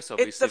the stress,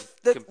 obviously,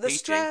 the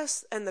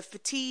stress and the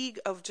fatigue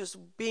of just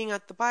being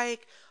at the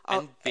bike.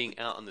 And being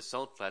out on the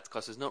salt flats,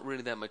 because there's not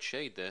really that much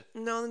shade there.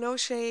 No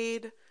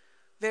shade,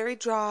 very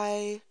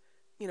dry,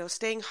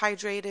 staying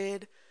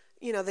hydrated.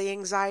 The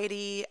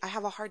anxiety. I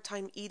have a hard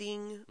time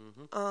eating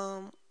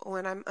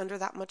when I'm under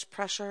that much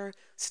pressure,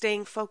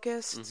 staying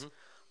focused.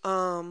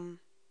 All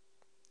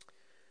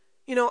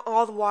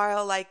the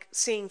while, like,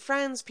 seeing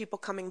friends, people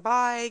coming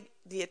by,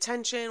 the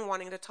attention,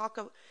 wanting to talk.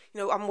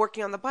 I'm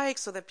working on the bike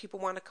so that people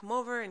want to come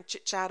over and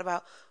chit-chat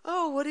about,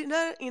 oh, what did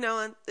that,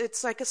 and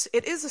it's like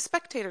it is a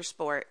spectator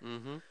sport.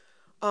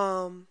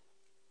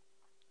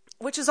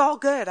 Which is all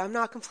good. I'm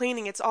not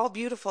complaining. It's all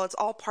beautiful. It's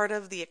all part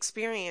of the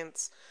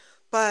experience.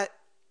 But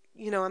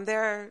I'm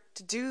there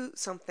to do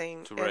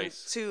something, to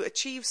race, to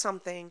achieve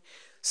something.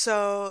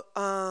 So,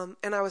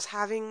 and I was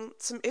having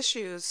some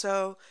issues.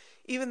 So,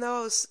 even though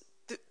I was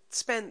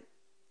spent,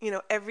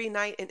 every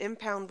night in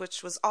impound,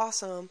 which was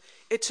awesome,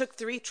 it took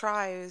 3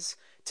 tries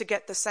to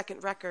get the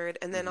second record.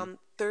 And then on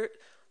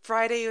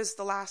Friday was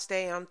the last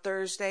day. On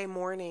Thursday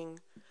morning,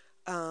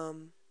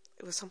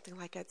 it was something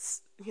like at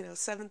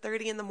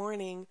 7:30 in the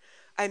morning,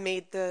 I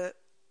made the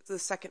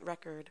second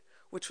record,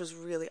 which was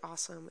really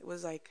awesome. It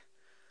was like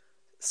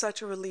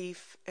such a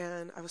relief,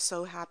 and I was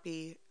so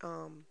happy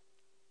and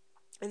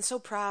so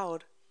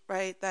proud,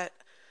 right, that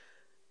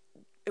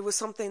it was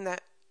something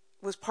that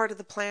was part of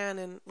the plan,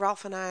 and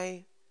Ralph and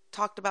I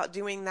talked about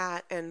doing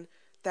that, and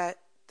that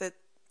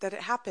it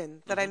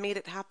happened, that I made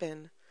it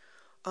happen.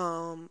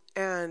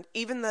 And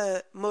even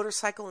the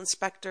motorcycle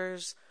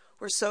inspectors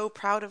were so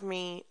proud of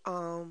me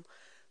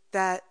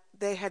that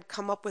they had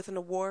come up with an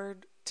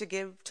award to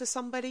give to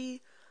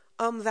somebody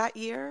that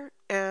year,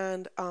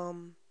 and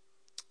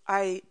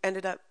I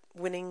ended up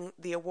winning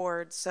the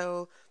award.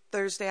 So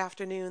Thursday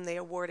afternoon, they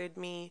awarded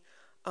me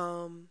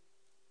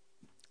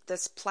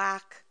this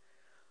plaque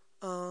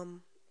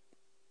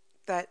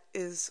that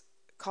is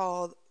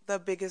called The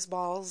Biggest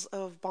Balls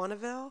of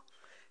Bonneville,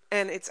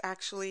 and it's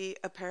actually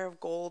a pair of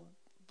gold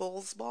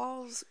Bulls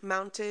balls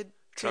mounted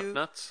truck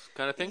nuts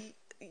kind of thing.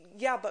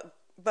 Yeah,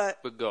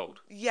 but gold.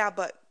 Yeah,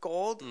 but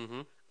gold.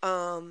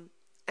 And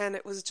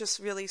it was just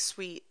really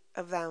sweet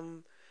of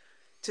them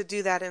to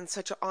do that in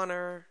such an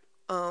honor.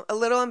 A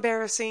little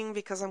embarrassing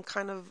because I'm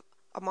kind of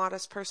a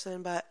modest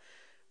person, but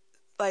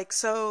like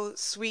so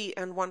sweet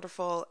and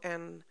wonderful,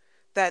 and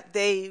that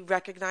they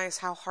recognized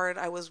how hard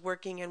I was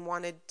working and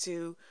wanted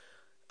to,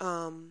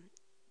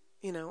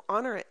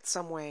 honor it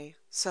some way.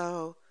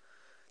 So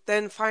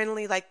then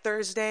finally, like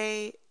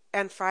Thursday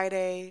and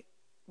Friday,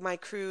 my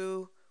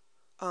crew,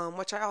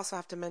 which I also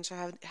have to mention,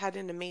 I had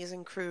an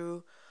amazing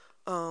crew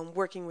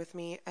working with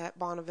me at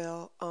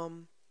Bonneville.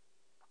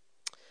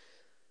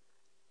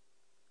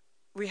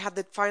 We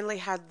finally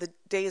had the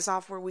days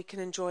off where we can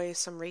enjoy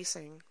some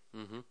racing.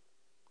 And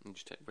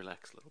just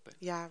relax a little bit.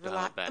 Yeah,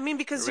 relax. I mean,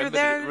 because remember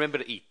you're there. Remember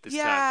to eat this time.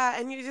 Yeah,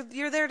 and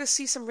you're there to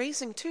see some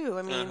racing too.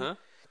 I mean,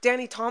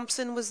 Danny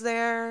Thompson was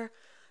there.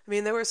 I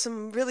mean, there were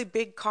some really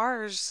big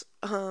cars,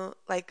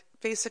 like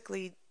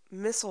basically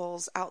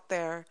missiles out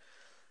there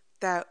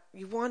that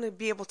you want to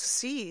be able to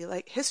see,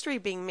 like history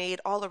being made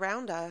all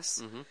around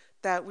us.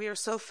 That we are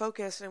so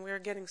focused and we were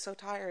getting so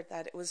tired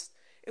that it was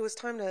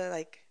time to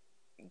like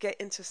get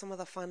into some of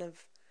the fun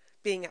of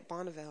being at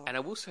Bonneville. And I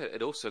will say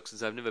it also,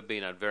 since I've never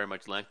been, I'd very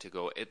much like to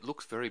go. It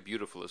looks very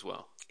beautiful as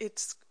well.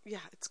 It's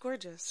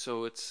gorgeous.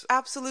 So it's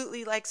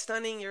absolutely like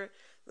stunning.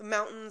 The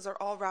mountains are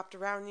all wrapped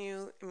around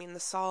you. I mean, the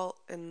salt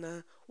and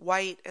the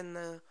white and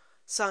the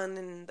sun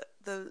and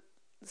the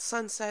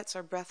sunsets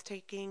are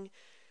breathtaking.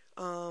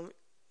 You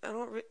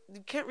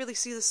can't really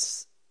see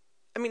this.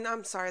 I mean,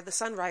 I'm sorry, the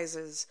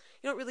sunrises.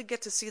 You don't really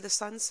get to see the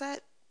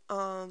sunset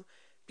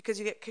because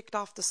you get kicked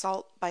off the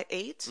salt by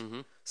 8.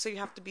 So you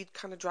have to be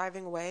kind of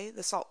driving away.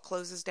 The salt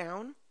closes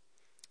down,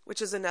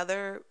 which is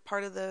another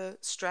part of the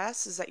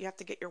stress, is that you have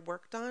to get your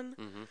work done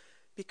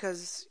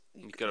because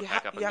you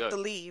have to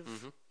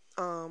leave.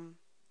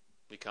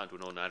 You can't do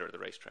an all-nighter at the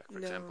racetrack, for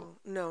example.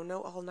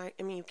 No all-night.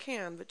 I mean, you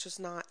can, but just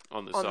not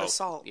on the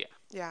salt.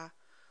 Yeah.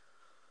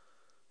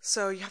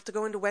 So you have to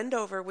go into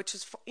Wendover, which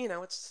is,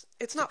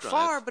 it's not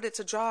far, but it's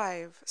a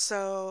drive.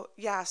 So,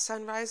 yeah,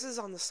 sunrises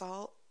on the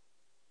salt.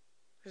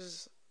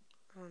 There's,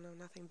 I don't know,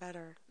 nothing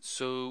better.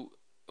 So,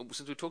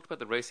 since we talked about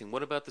the racing,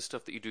 what about the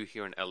stuff that you do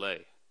here in LA?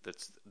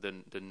 That's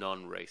the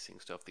non-racing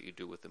stuff that you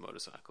do with the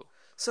motorcycle.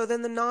 So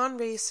then the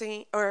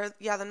non-racing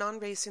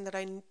that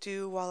I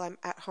do while I'm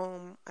at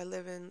home, I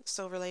live in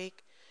Silver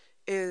Lake,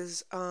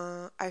 is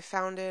I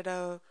founded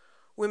a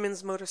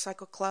women's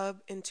motorcycle club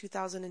in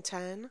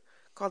 2010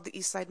 called the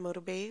Eastside Moto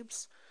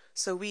Babes.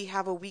 So we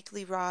have a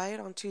weekly ride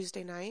on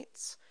Tuesday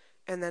nights,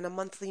 and then a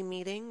monthly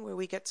meeting where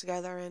we get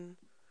together and,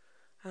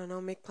 I don't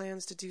know, make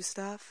plans to do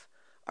stuff.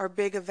 Our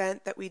big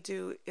event that we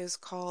do is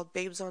called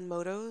Babes on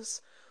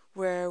Motos,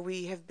 where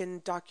we have been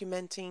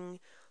documenting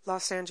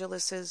Los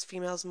Angeles's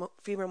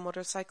female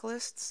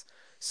motorcyclists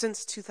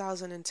since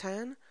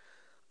 2010.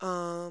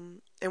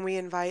 And we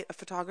invite a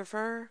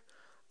photographer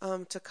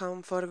to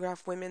come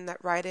photograph women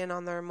that ride in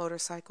on their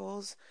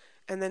motorcycles.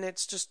 And then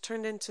it's just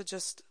turned into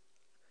just,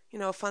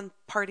 a fun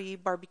party,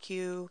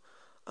 barbecue.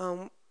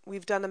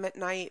 We've done them at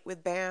night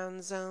with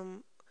bands.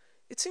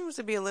 It seems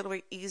to be a little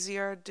bit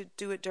easier to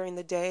do it during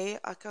the day,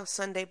 like a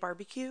Sunday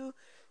barbecue,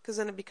 because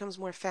then it becomes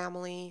more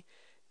family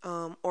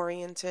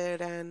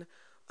oriented. And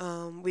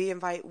we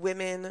invite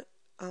women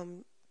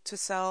to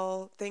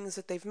sell things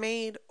that they've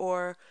made,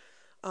 or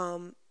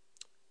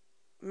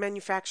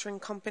manufacturing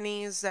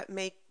companies that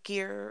make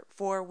gear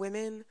for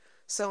women.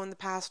 So in the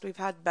past, we've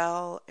had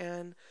Bell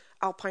and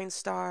Alpine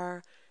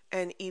Star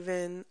and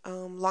even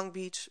Long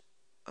Beach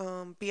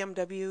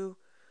BMW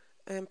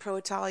and Pro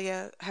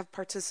Italia have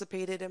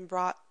participated and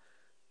brought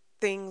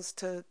things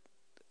to,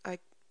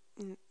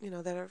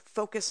 that are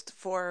focused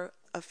for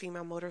a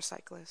female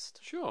motorcyclist.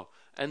 Sure.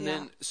 And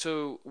then,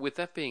 so with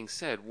that being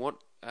said,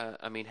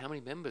 how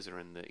many members are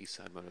in the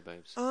Eastside Motor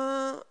Babes?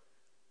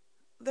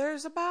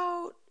 There's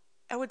about,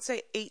 I would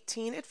say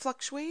 18. It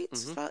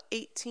fluctuates. About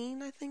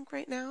 18, I think,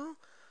 right now.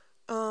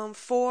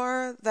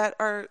 4 that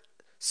are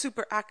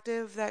super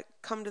active that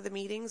come to the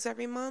meetings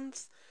every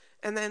month,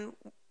 and then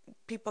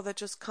people that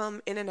just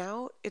come in and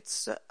out.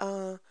 It's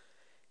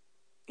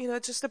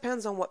it just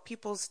depends on what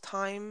people's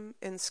time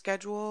and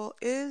schedule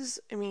is.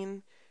 I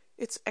mean,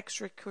 it's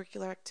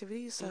extracurricular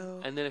activities.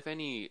 So, and then if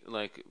any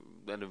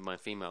one of my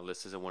female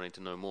listeners are wanting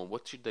to know more,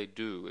 what should they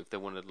do if they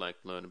want to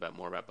learn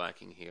more about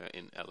biking here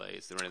in LA?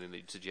 Is there anything that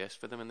you'd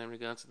suggest for them in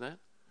regards to that?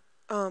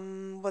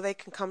 Well, they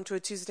can come to a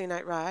Tuesday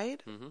night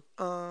ride.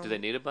 Do they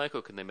need a bike,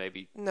 or can they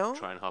maybe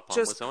try and hop on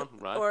just with someone?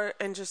 Right.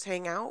 And just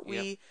hang out.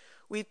 We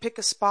pick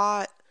a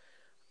spot.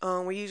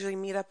 We usually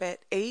meet up at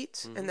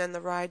 8, and then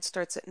the ride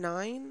starts at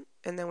 9,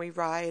 and then we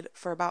ride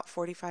for about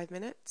 45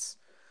 minutes,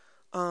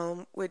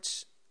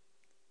 which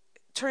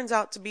turns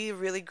out to be a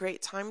really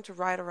great time to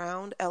ride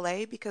around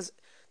LA because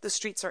the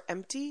streets are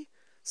empty,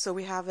 so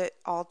we have it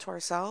all to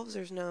ourselves.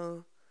 There's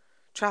no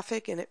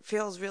traffic, and it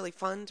feels really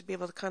fun to be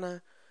able to kind of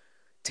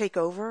take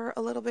over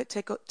a little bit,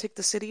 take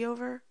the city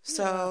over.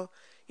 So,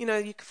 you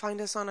can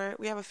find us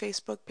we have a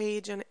Facebook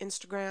page and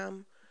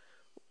Instagram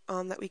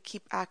that we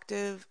keep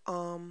active.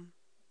 I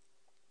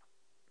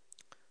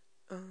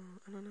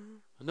don't know.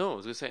 No, I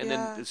was going to say, and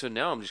then, so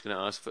now I'm just going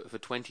to ask for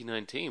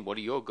 2019, what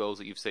are your goals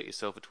that you've set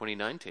yourself for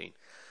 2019?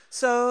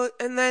 So,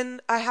 and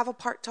then I have a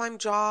part-time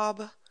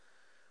job.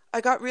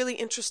 I got really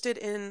interested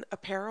in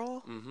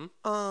apparel,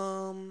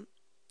 and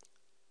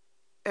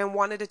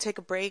wanted to take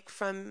a break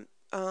from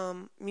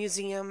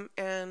museum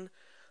and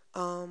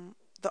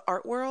the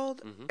art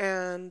world,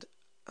 and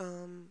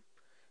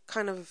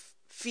kind of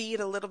feed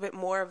a little bit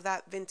more of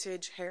that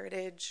vintage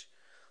heritage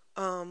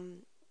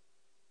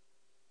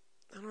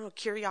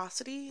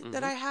curiosity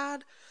that I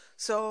had.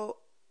 So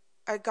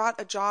I got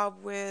a job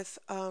with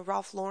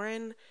Ralph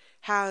Lauren,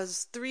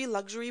 has 3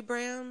 luxury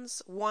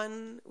brands.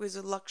 One was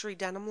a luxury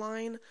denim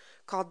line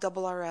called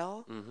Double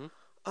RL.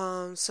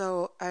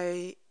 So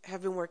I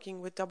have been working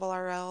with Double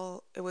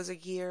RL. It was a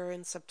year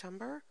in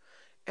September.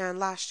 And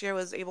last year I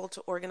was able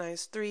to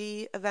organize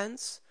 3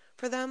 events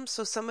for them.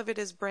 So some of it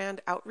is brand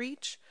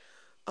outreach.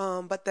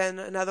 But then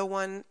another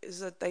one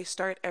is that they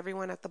start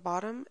everyone at the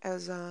bottom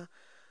as a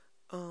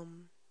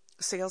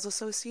sales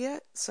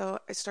associate. So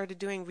I started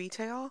doing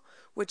retail,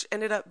 which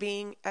ended up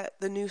being at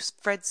the new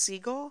Fred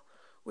Siegel,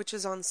 which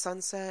is on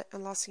Sunset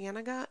and La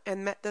Cienega,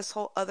 and met this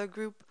whole other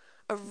group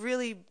of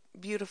really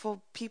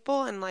beautiful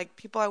people, and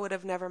people I would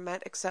have never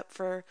met except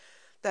for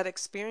that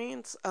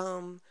experience.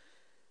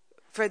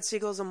 Fred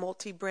Siegel's a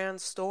multi-brand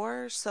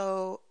store,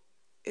 so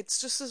it's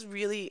just this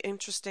really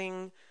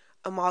interesting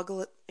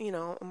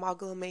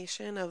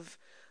amalgamation of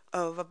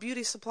a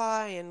beauty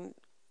supply and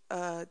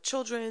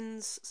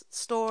children's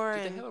store.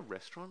 Did they have a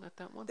restaurant at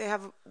that one?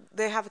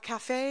 They have a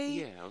cafe.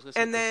 Yeah, I was going to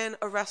say. And then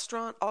a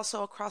restaurant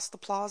also across the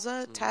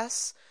plaza,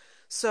 Tess.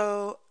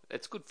 So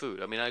it's good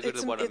food. I mean, I go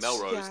to the one at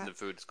Melrose, and the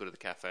food is good at the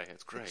cafe.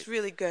 It's great. It's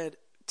really good.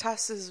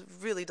 Tess is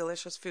really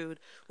delicious food,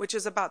 which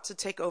is about to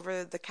take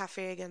over the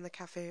cafe again.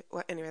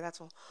 Well, anyway, that's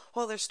a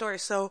whole other story.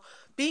 So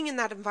being in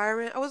that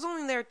environment, I was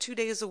only there 2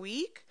 days a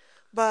week,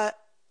 but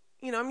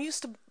I'm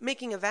used to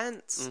making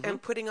events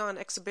and putting on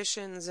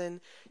exhibitions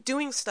and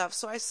doing stuff.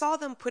 So I saw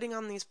them putting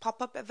on these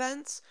pop-up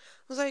events.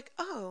 I was like,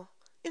 oh,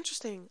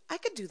 interesting. I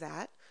could do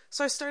that.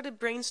 So I started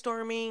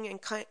brainstorming and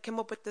came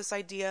up with this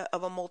idea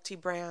of a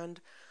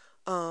multi-brand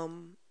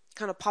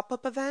kind of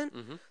pop-up event.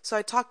 So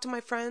I talked to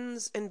my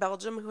friends in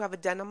Belgium who have a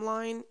denim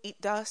line,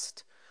 Eat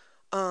Dust,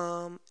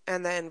 and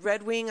then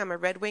Red Wing. I'm a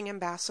Red Wing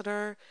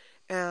ambassador,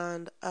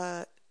 and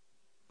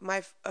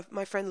my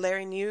friend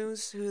Larry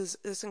News, who's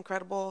this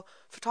incredible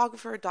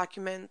photographer,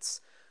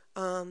 documents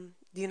the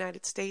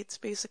United States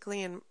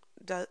basically, and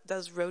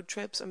does road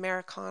trips,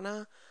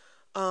 Americana.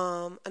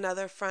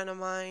 Another friend of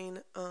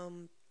mine,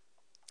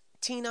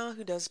 Tina,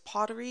 who does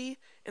pottery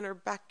in her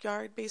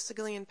backyard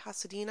basically in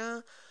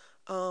Pasadena.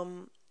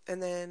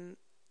 And then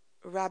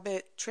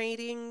Rabbit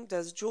Trading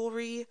does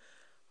jewelry.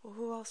 well,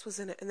 who else was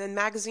in it? And then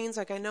magazines,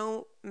 like I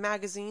know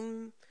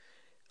magazine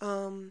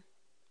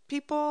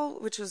people,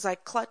 which was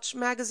like Clutch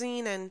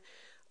magazine and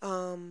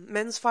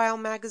Men's File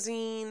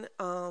magazine,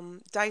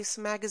 Dice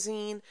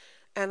magazine,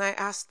 and I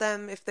asked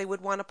them if they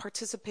would want to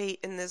participate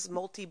in this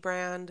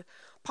multi-brand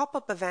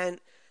pop-up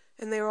event,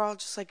 and they were all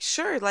just like,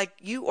 sure, like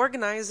you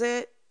organize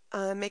it,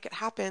 make it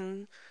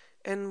happen,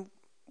 and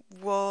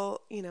we'll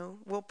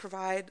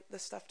provide the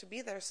stuff to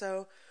be there.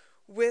 So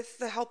with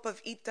the help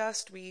of Eat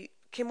Dust, we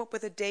came up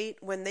with a date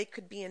when they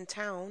could be in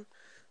town.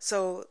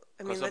 So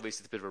I mean, obviously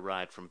it's a bit of a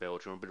ride from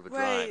Belgium, a bit of a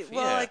right, drive.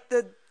 well, Yeah. like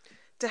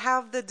to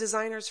have the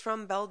designers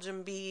from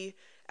Belgium be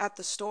at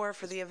the store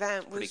for the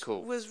event Pretty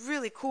cool. was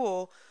really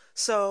cool.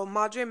 So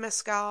Madre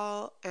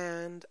Mezcal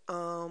and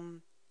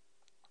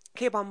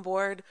came on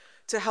board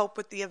to help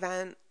with the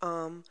event,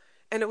 and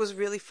it was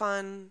really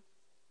fun,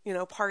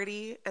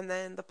 party. And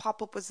then the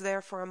pop-up was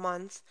there for a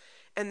month,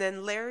 and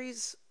then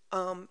Larry's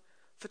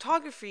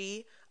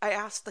photography, I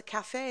asked the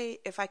cafe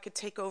if I could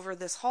take over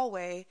this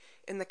hallway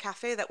in the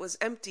cafe that was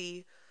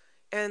empty,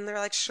 and they're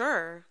like,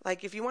 sure,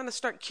 like if you want to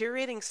start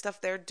curating stuff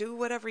there, do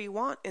whatever you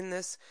want in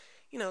this,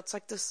 it's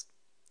like this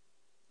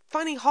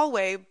funny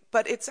hallway,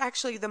 but it's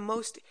actually the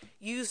most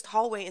used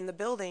hallway in the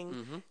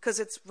building because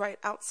it's right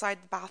outside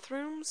the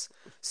bathrooms.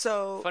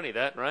 So Funny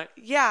that, right?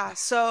 yeah.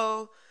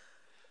 So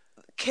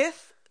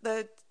Kith,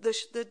 the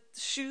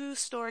shoe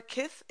store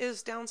Kith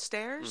is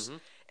downstairs,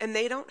 and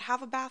they don't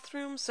have a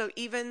bathroom. So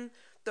even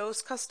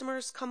those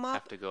customers come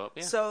up. Have to go up.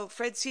 Yeah. So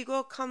Fred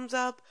Siegel comes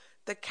up.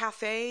 The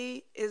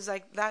cafe is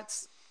like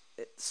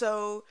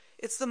so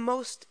it's the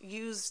most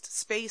used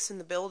space in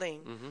the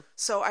building.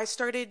 So I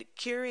started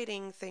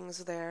curating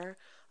things there.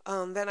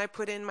 Then I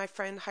put in my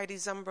friend Heidi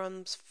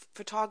Zumbrum's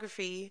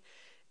photography,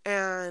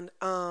 and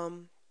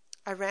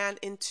I ran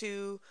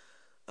into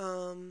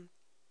the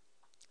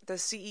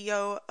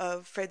CEO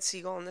of Fred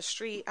Siegel on the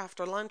street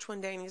after lunch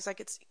one day, and he's like,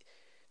 "It's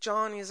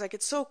John." He's like,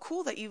 "It's so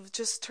cool that you've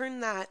just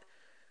turned that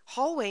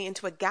hallway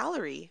into a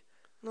gallery."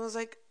 And I was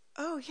like,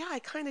 oh yeah, I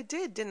kind of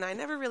didn't I? I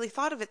never really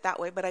thought of it that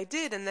way, but I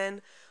did. And then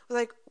I was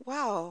like,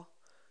 wow,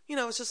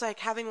 it's just like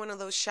having one of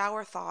those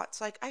shower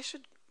thoughts. Like I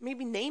should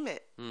maybe name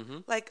it.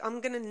 Like I'm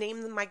gonna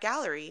name my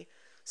gallery.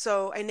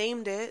 So I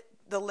named it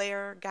the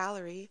Lair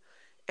Gallery,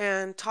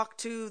 and talked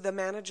to the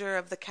manager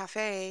of the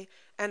cafe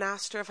and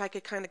asked her if I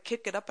could kind of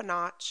kick it up a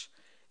notch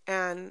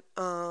and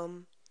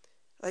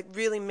like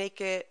really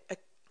make it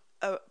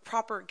a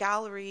proper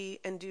gallery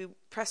and do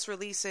press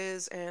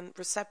releases and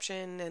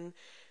reception. And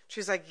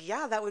she's like,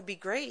 yeah, that would be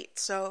great.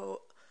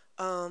 So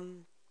my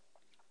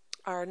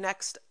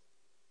next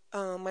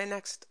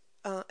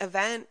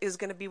event is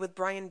going to be with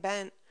Brian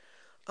Bent,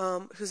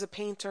 who's a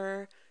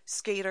painter,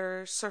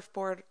 skater,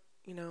 surfboard,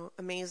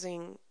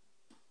 amazing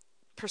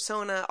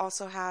persona.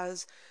 Also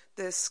has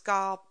this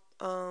ska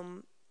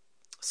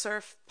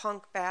surf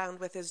punk band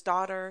with his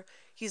daughter.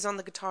 He's on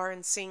the guitar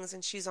and sings,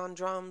 and she's on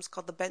drums,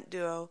 called the Bent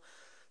Duo.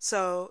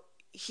 So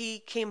he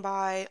came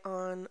by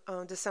on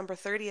December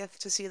 30th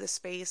to see the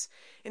space,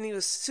 and he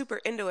was super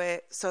into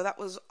it. So that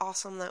was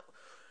awesome that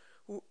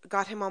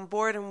got him on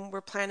board, and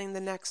we're planning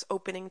the next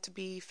opening to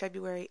be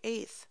February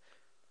 8th,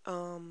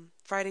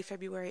 Friday,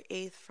 February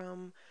 8th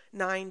from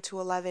 9 to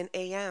 11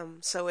 a.m.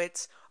 So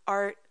it's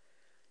art,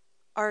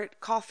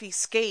 coffee,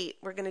 skate.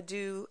 We're going to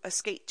do a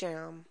skate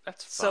jam.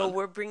 That's fun. So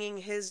we're bringing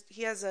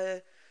he has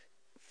a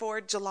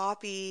Ford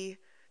Jalopy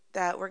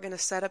that we're going to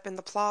set up in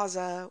the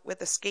plaza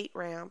with a skate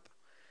ramp.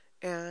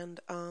 And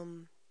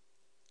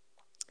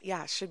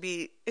yeah, it should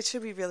be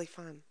really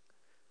fun.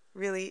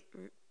 Really,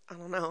 I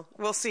don't know.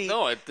 We'll see.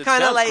 No, it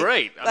sounds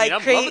great. I mean,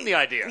 I'm loving the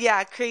idea.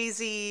 Yeah,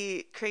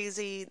 crazy,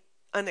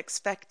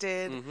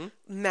 unexpected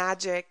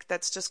magic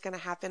that's just going to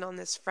happen on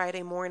this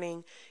Friday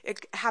morning.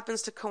 It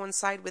happens to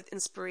coincide with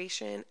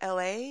Inspiration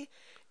LA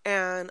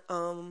and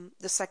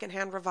the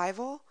Secondhand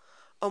Revival,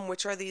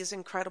 which are these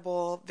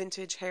incredible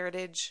vintage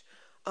heritage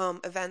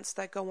events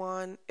that go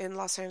on in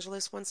Los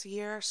Angeles once a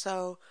year.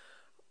 So,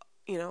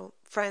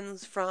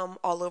 friends from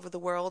all over the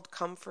world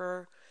come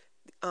for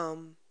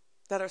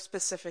that are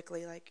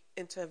specifically like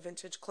into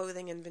vintage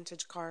clothing and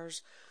vintage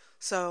cars.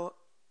 So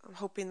I'm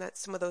hoping that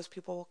some of those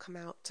people will come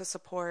out to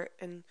support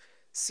and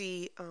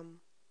see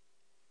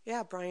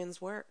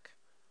Brian's work.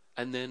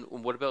 And then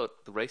what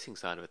about the racing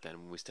side of it then,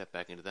 when we step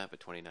back into that for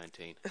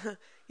 2019?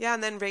 Yeah,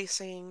 and then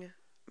racing,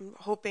 I'm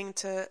hoping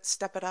to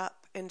step it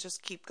up and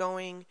just keep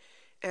going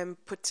and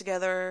put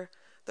together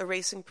the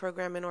racing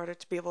program in order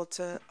to be able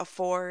to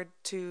afford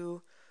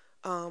to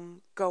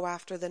go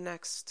after the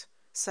next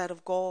set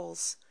of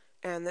goals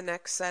and the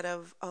next set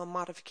of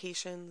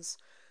modifications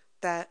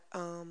that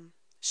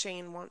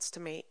Shane wants to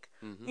make,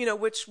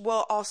 which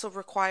will also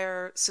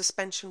require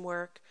suspension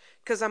work,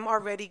 because I'm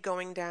already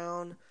going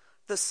down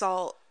the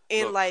salt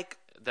in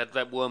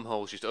that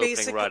wormhole's just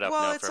opening right up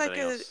now for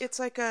everything else. It's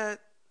like a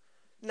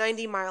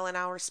 90 mile an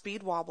hour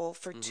speed wobble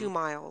for 2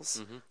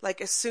 miles. Like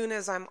as soon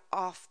as I'm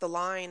off the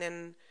line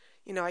and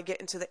I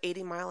get into the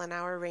 80 mile an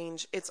hour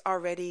range, it's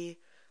already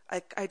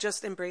like I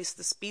just embrace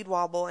the speed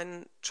wobble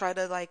and try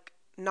to like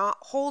not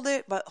hold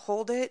it but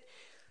hold it,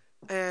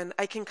 And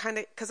I can kind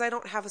of, because I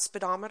don't have a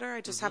speedometer,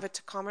 I just have a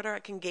tachometer. I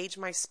can gauge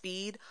my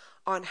speed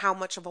on how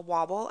much of a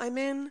wobble I'm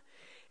in.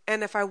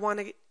 And if I want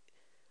to,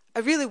 I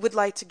really would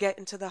like to get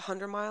into the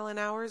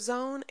 100-mile-an-hour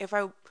zone. If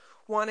I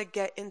want to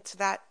get into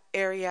that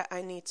area,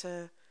 I need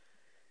to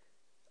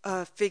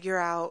figure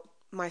out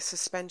my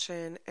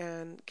suspension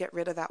and get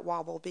rid of that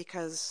wobble,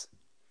 because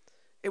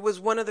it was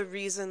one of the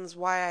reasons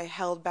why I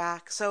held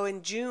back. So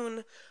in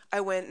June,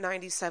 I went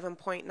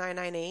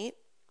 97.998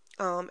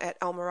 at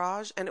El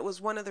Mirage, and it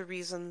was one of the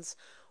reasons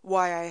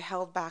why I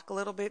held back a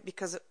little bit,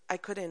 because I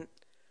couldn't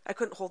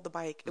hold the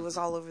bike. It was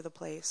all over the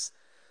place.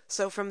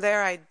 So from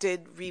there, I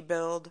did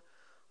rebuild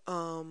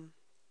the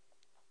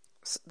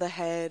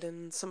head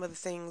and some of the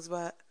things,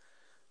 but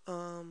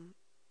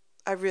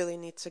I really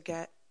need to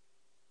get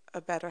a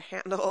better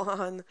handle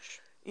on,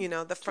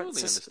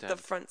 the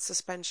front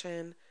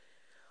suspension.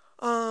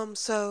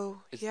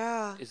 So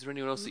yeah. Is there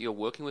anyone else that you're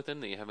working with that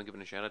you haven't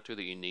given a shout out to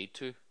that you need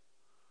to?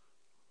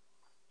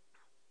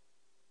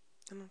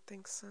 I don't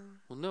think so.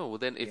 Well, no. Well,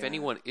 then, if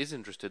anyone is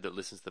interested that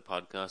listens to the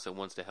podcast and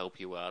wants to help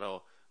you out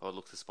or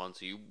looks to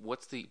sponsor you,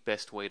 what's the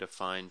best way to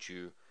find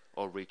you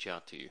or reach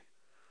out to you?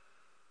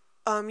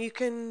 You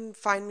can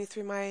find me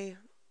through my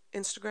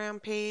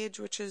Instagram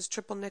page, which is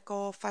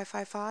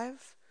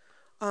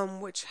triple-nickel555,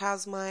 which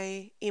has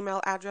my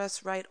email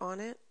address right on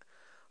it.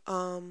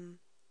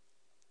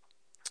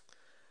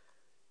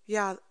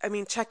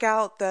 Check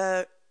out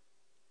the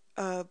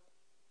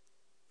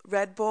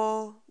Red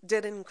Bull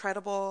did an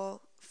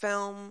incredible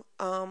film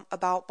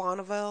about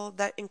Bonneville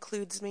that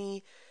includes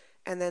me.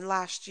 And then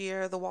last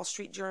year, the Wall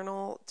Street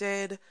Journal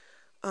did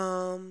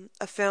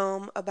a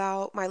film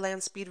about my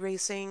land speed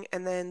racing.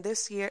 And then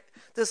this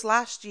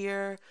last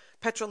year,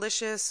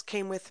 Petrolicious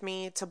came with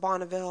me to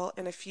Bonneville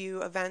and a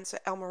few events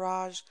at El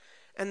Mirage,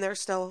 and they're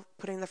still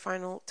putting the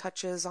final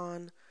touches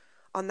on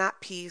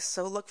that piece.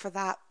 So look for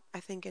that,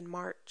 I think, in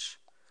March.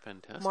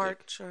 Fantastic.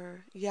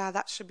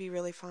 That should be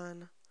really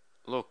fun.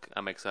 Look,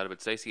 I'm excited. But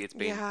Stacie, it's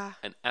been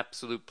an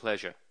absolute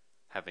pleasure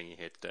having you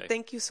here today.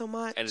 Thank you so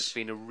much. And it's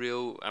been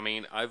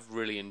I've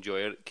really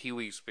enjoyed it.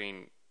 Kiwi's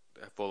been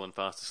fallen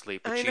fast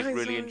asleep, but she's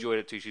really enjoyed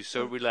it too. She's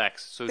so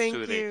relaxed, so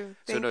soothing.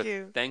 Thank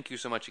you. Thank you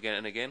so much again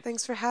and again.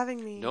 Thanks for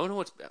having me.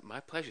 No, it's my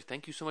pleasure.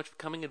 Thank you so much for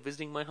coming and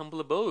visiting my humble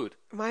abode.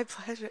 My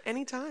pleasure.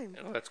 Anytime.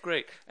 Oh, that's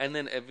great. And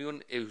then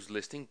everyone who's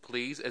listening,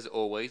 please, as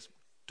always,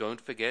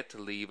 don't forget to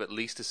leave at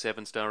least a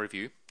 7-star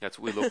review. That's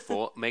what we look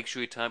for. Make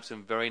sure you type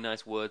some very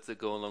nice words that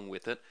go along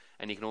with it.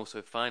 And you can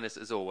also find us,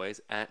 as always,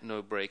 at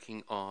No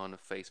Braking on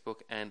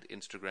Facebook and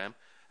Instagram.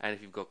 And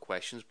if you've got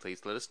questions,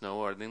 please let us know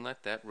or anything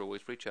like that. We'll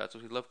always reach out, so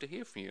we'd love to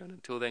hear from you. And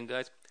until then,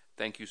 guys,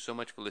 thank you so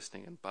much for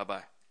listening, and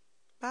bye-bye.